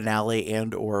record the finale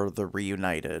and or the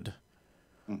reunited,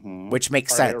 which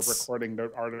makes sense. Are they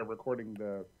recording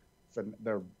the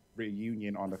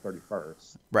reunion on the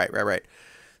 31st? Right.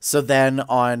 So then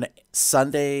on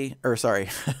Sunday, or sorry,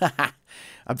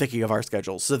 I'm thinking of our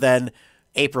schedule. So then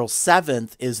April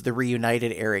 7th is the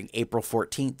reunited airing. April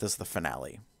 14th is the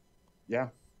finale. Yeah.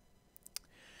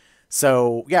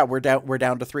 So yeah, we're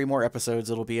down to 3 more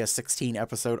episodes. It'll be a 16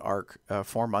 episode arc,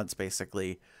 4 months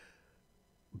basically.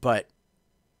 But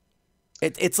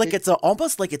it's like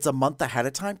almost like it's a month ahead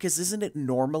of time, because isn't it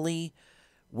normally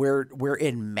we're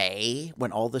in May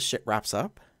when all this shit wraps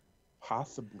up?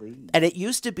 Possibly. And it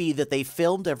used to be that they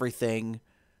filmed everything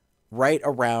right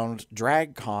around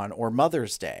DragCon or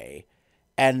Mother's Day,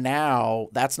 and now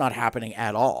that's not happening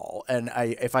at all. And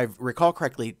if I recall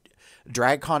correctly,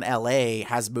 DragCon LA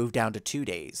has moved down to 2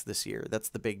 days this year. That's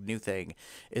the big new thing,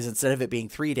 is instead of it being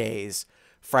 3 days,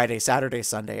 Friday, Saturday,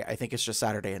 Sunday, I think it's just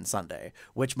Saturday and Sunday,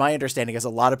 which my understanding is a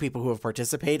lot of people who have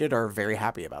participated are very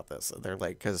happy about this. They're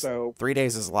like, because 3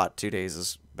 days is a lot, 2 days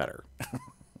is better.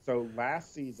 So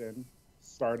last season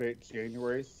started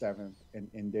January 7th and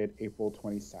ended April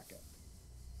 22nd.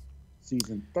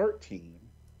 Season 13,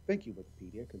 thank you,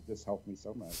 Wikipedia, because this helped me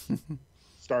so much,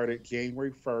 started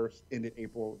January 1st, ended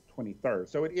April 23rd.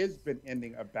 So it has been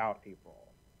ending about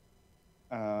April.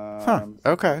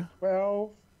 Okay.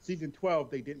 Season 12,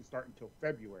 they didn't start until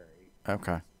February.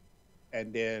 Okay.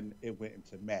 And then it went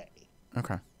into May.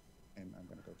 Okay. And I'm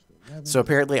going to go to 11. So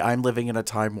apparently I'm living in a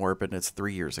time warp and it's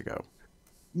 3 years ago.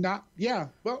 Well,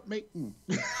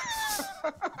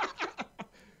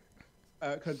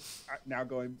 because now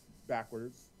going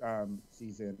backwards,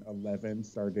 season 11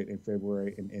 started in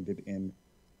February and ended in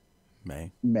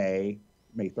May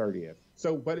 30th.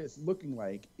 So what it's looking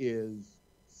like is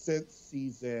since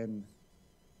season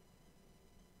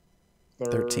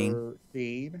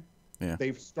 13. Yeah.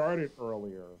 They've started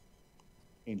earlier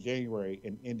in January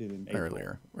and ended in April.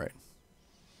 Earlier, right.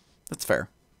 That's fair.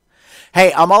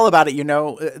 Hey, I'm all about it. You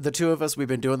know, the two of us, we've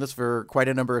been doing this for quite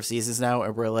a number of seasons now,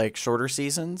 and we're like shorter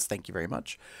seasons. Thank you very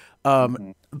much.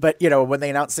 But, you know, when they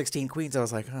announced 16 Queens, I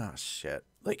was like, oh, shit.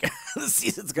 Like, the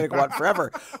season's going to go on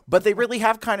forever. But they really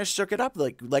have kind of shook it up,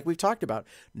 like we've talked about.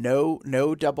 No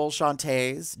double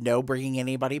Shantays, no bringing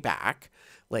anybody back.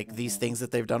 Like, these things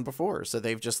that they've done before. So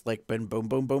they've just, like, been boom,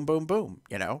 boom, boom, boom, boom,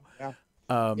 you know? Yeah.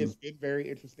 It's been very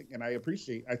interesting, and I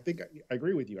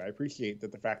agree with you. I appreciate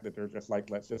that the fact that they're just like,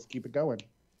 let's just keep it going.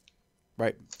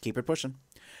 Right. Keep it pushing.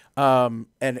 And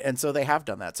so they have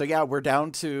done that. So yeah, we're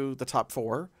down to the top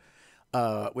 4.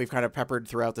 We've kind of peppered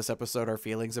throughout this episode our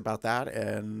feelings about that,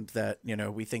 and that, you know,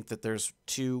 we think that there's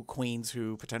 2 queens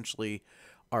who potentially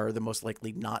are the most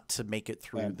likely not to make it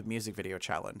through the music video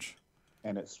challenge.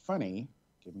 And it's funny.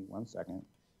 Give me 1 second.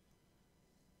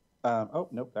 Oh,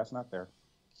 nope, that's not there.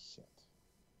 Shit.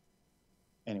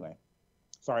 Anyway,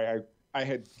 sorry, I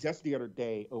had just the other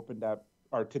day opened up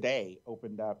like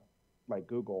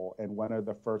Google, and one of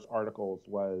the first articles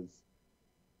was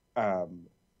the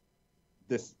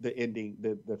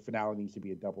finale needs to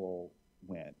be a double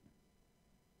win.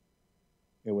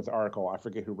 It was an article, I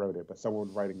forget who wrote it, but someone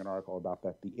was writing an article about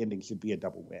that the ending should be a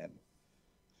double win.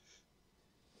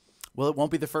 Well, it won't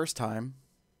be the first time.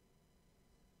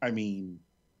 I mean,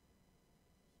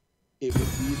 it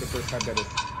would be the first time that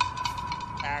it's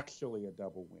actually a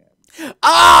double win.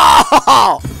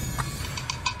 Oh!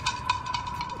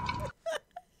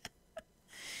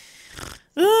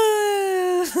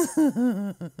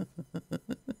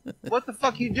 What the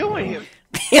fuck you doing here?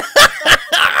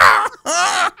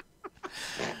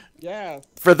 Yeah.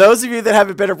 For those of you that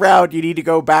haven't been around, you need to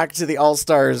go back to the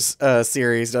All-Stars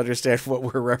series to understand what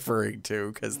we're referring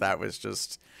to, because that was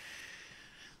just...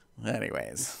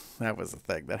 Anyways, that was a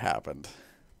thing that happened.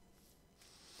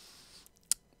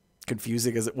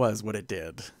 Confusing as it was what it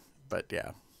did, but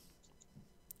yeah.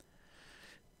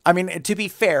 I mean, to be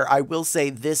fair, I will say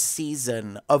this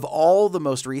season, of all the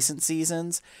most recent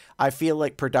seasons, I feel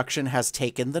like production has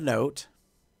taken the note.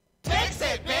 Fix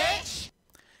it, bitch!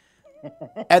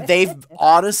 And they've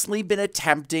honestly been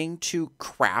attempting to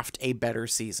craft a better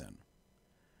season.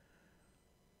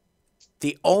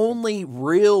 The only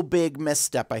real big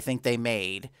misstep I think they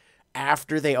made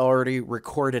after they already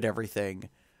recorded everything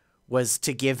was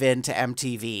to give in to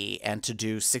MTV and to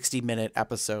do 60-minute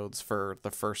episodes for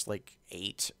the first like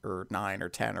 8 or 9 or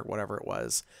 10 or whatever it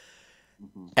was.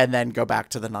 And then go back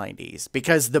to the 90s.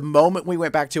 Because the moment we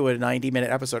went back to a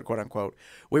 90-minute episode, quote unquote,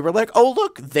 we were like, oh,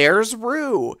 look, there's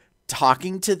Rue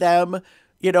talking to them,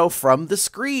 you know, from the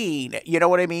screen. You know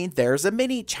what I mean? There's a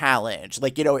mini challenge.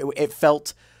 Like, you know, it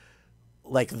felt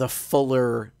like the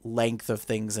fuller length of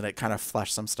things, and it kind of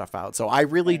fleshed some stuff out. So I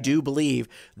really do believe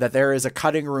that there is a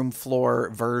cutting room floor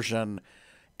version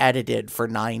edited for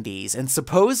 90s, and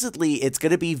supposedly it's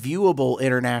going to be viewable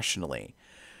internationally.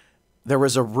 There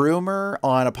was a rumor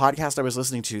on a podcast I was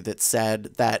listening to that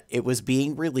said that it was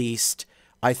being released,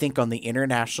 I think, on the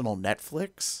international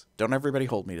Netflix. Don't everybody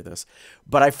hold me to this.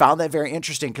 But I found that very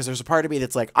interesting, because there's a part of me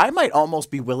that's like, I might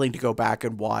almost be willing to go back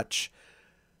and watch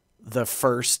the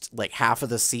first like half of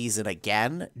the season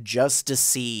again, just to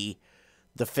see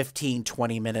the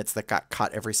 15-20 minutes that got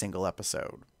cut every single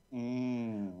episode.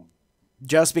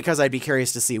 Just because I'd be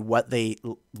curious to see what they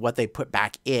put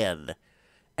back in,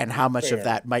 and how much of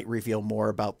that might reveal more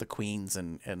about the queens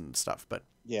and stuff. But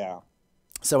yeah.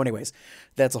 So anyways,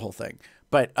 that's a whole thing.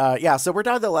 But yeah, so we're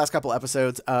down to the last couple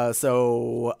episodes.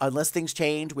 So unless things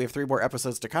change, we have 3 more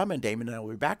episodes to come, and Damon and I will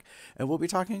be back, and we'll be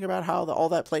talking about how all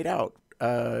that played out.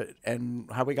 And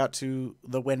how we got to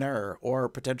the winner, or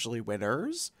potentially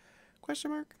winners, ?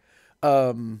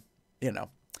 You know.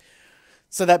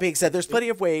 So that being said, there's plenty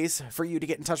of ways for you to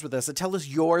get in touch with us and tell us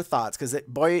your thoughts, because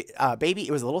baby,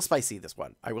 it was a little spicy, this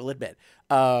one, I will admit.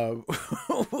 Or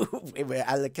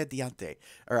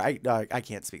I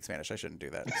can't speak Spanish. I shouldn't do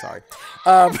that. Sorry.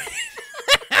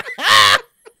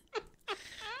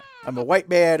 I'm a white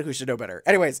man who should know better.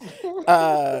 Anyways,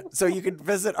 so you can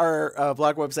visit our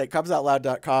blog website,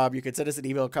 cubsoutloud.com. You can send us an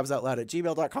email,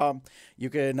 cubsoutloud@gmail.com. You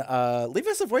can leave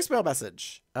us a voicemail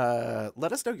message.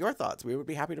 Let us know your thoughts. We would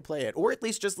be happy to play it, or at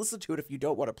least just listen to it if you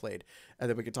don't want to play it, and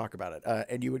then we can talk about it.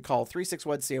 And you would call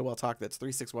 361-COL-TALK. That's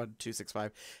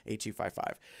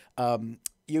 361-265-8255.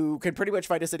 You can pretty much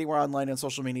find us anywhere online on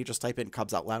social media. Just type in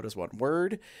Cubs Out Loud as one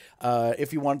word.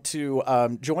 If you want to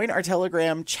join our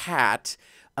Telegram chat,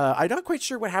 I'm not quite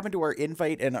sure what happened to our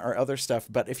invite and our other stuff,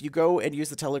 but if you go and use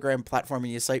the Telegram platform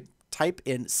and you type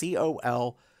in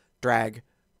COL Drag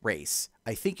Race.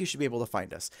 I think you should be able to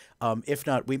find us. If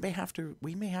not, we may have to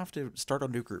start a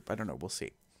new group. I don't know. We'll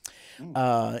see.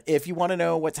 If you want to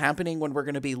know what's happening when we're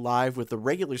going to be live with the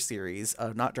regular series,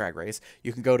 not Drag Race,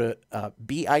 you can go to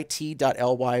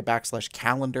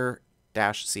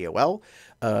bit.ly/calendar-COL.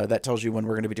 That tells you when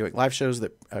we're going to be doing live shows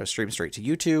that stream straight to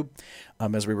YouTube.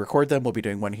 As we record them, we'll be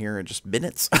doing one here in just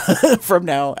minutes from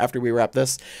now after we wrap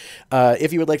this.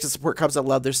 If you would like to support Cubs Out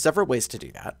Loud, there's several ways to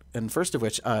do that. And first of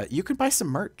which, you can buy some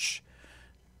merch.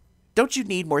 Don't you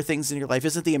need more things in your life?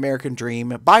 Isn't the American dream?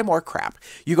 Buy more crap.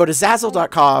 You go to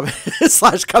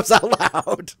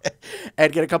Zazzle.com/CubsOutLoud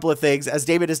and get a couple of things. As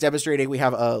Damon is demonstrating, we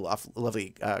have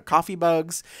lovely coffee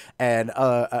mugs and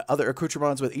other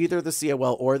accoutrements with either the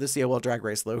COL or the COL Drag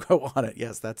Race logo on it.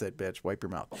 Yes, that's it, bitch. Wipe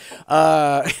your mouth.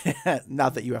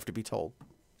 Not that you have to be told.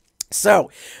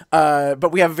 So,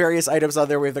 but we have various items on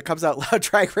there. We have the Comes Out Loud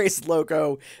Drag Race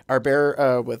logo, our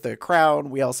bear with the crown.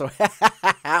 We also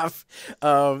have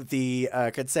the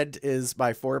Consent is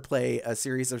My Foreplay, a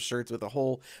series of shirts with a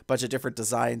whole bunch of different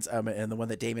designs. And the one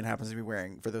that Damon happens to be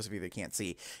wearing, for those of you that can't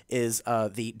see, is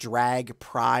the Drag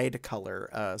Pride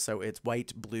color. So it's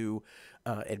white, blue,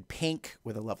 and pink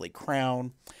with a lovely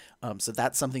crown. So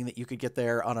that's something that you could get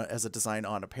there as a design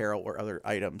on apparel or other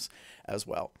items as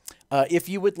well. If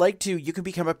you would like to, you can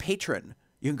become a patron.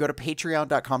 You can go to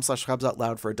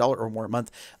patreon.com/CubsOutLoud for $1 or more a month.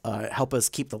 Help us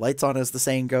keep the lights on, as the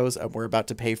saying goes. We're about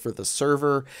to pay for the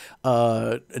server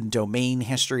and domain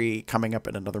history coming up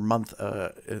in another month. I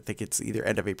think it's either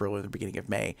end of April or the beginning of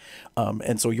May.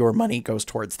 And so your money goes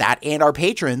towards that. And our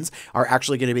patrons are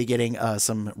actually going to be getting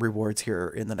some rewards here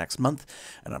in the next month.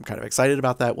 And I'm kind of excited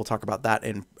about that. We'll talk about that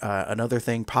and another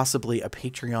thing, possibly a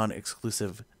Patreon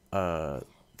exclusive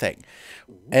thing.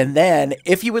 And then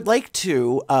if you would like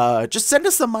to just send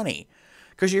us some money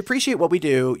because you appreciate what we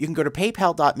do, you can go to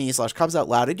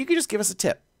paypal.me/CubsOutLoud and you can just give us a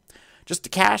tip, just a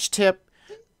cash tip,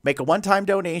 make a one-time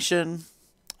donation,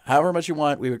 however much you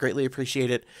want. We would greatly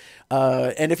appreciate it.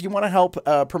 And if you want to help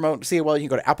promote COL, you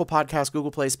can go to Apple Podcasts,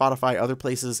 Google Play, Spotify, other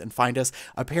places and find us.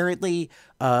 Apparently,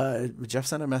 Jeff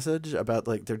sent a message about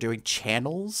like they're doing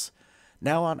channels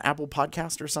now on Apple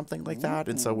Podcast or something like that.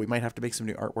 And so we might have to make some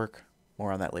new artwork.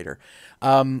 More on that later.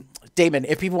 Damon,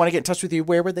 if people want to get in touch with you,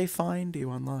 where would they find you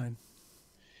online?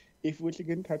 If you wish to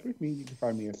get in touch with me, you can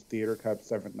find me as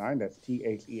TheaterCub79. That's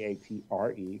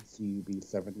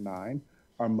TheaterCub79.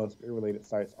 Our most related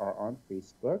sites are on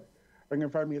Facebook. Or you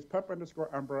can find me as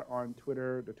Pup_Umbra on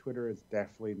Twitter. The Twitter is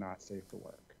definitely not safe for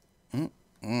work.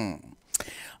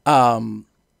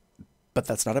 But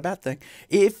that's not a bad thing.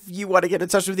 If you want to get in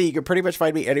touch with me, you can pretty much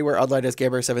find me anywhere online as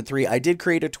Gamer73. I did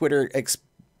create a Twitter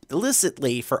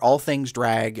explicitly for all things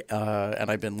drag, and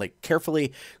I've been like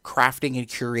carefully crafting and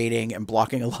curating and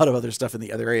blocking a lot of other stuff in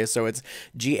the other areas. So it's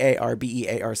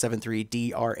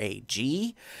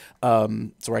GARBEAR73DRAG.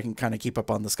 So I can kind of keep up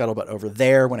on the scuttlebutt over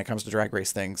there when it comes to drag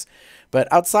race things.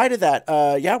 But outside of that,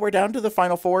 yeah, we're down to the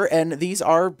final four, and these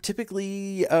are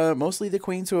typically mostly the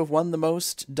queens who have won the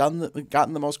most, gotten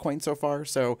the most coins so far.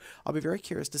 So I'll be very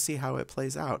curious to see how it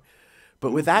plays out.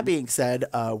 But with that being said,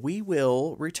 we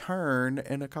will return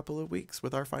in a couple of weeks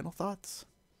with our final thoughts.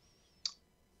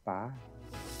 Bye.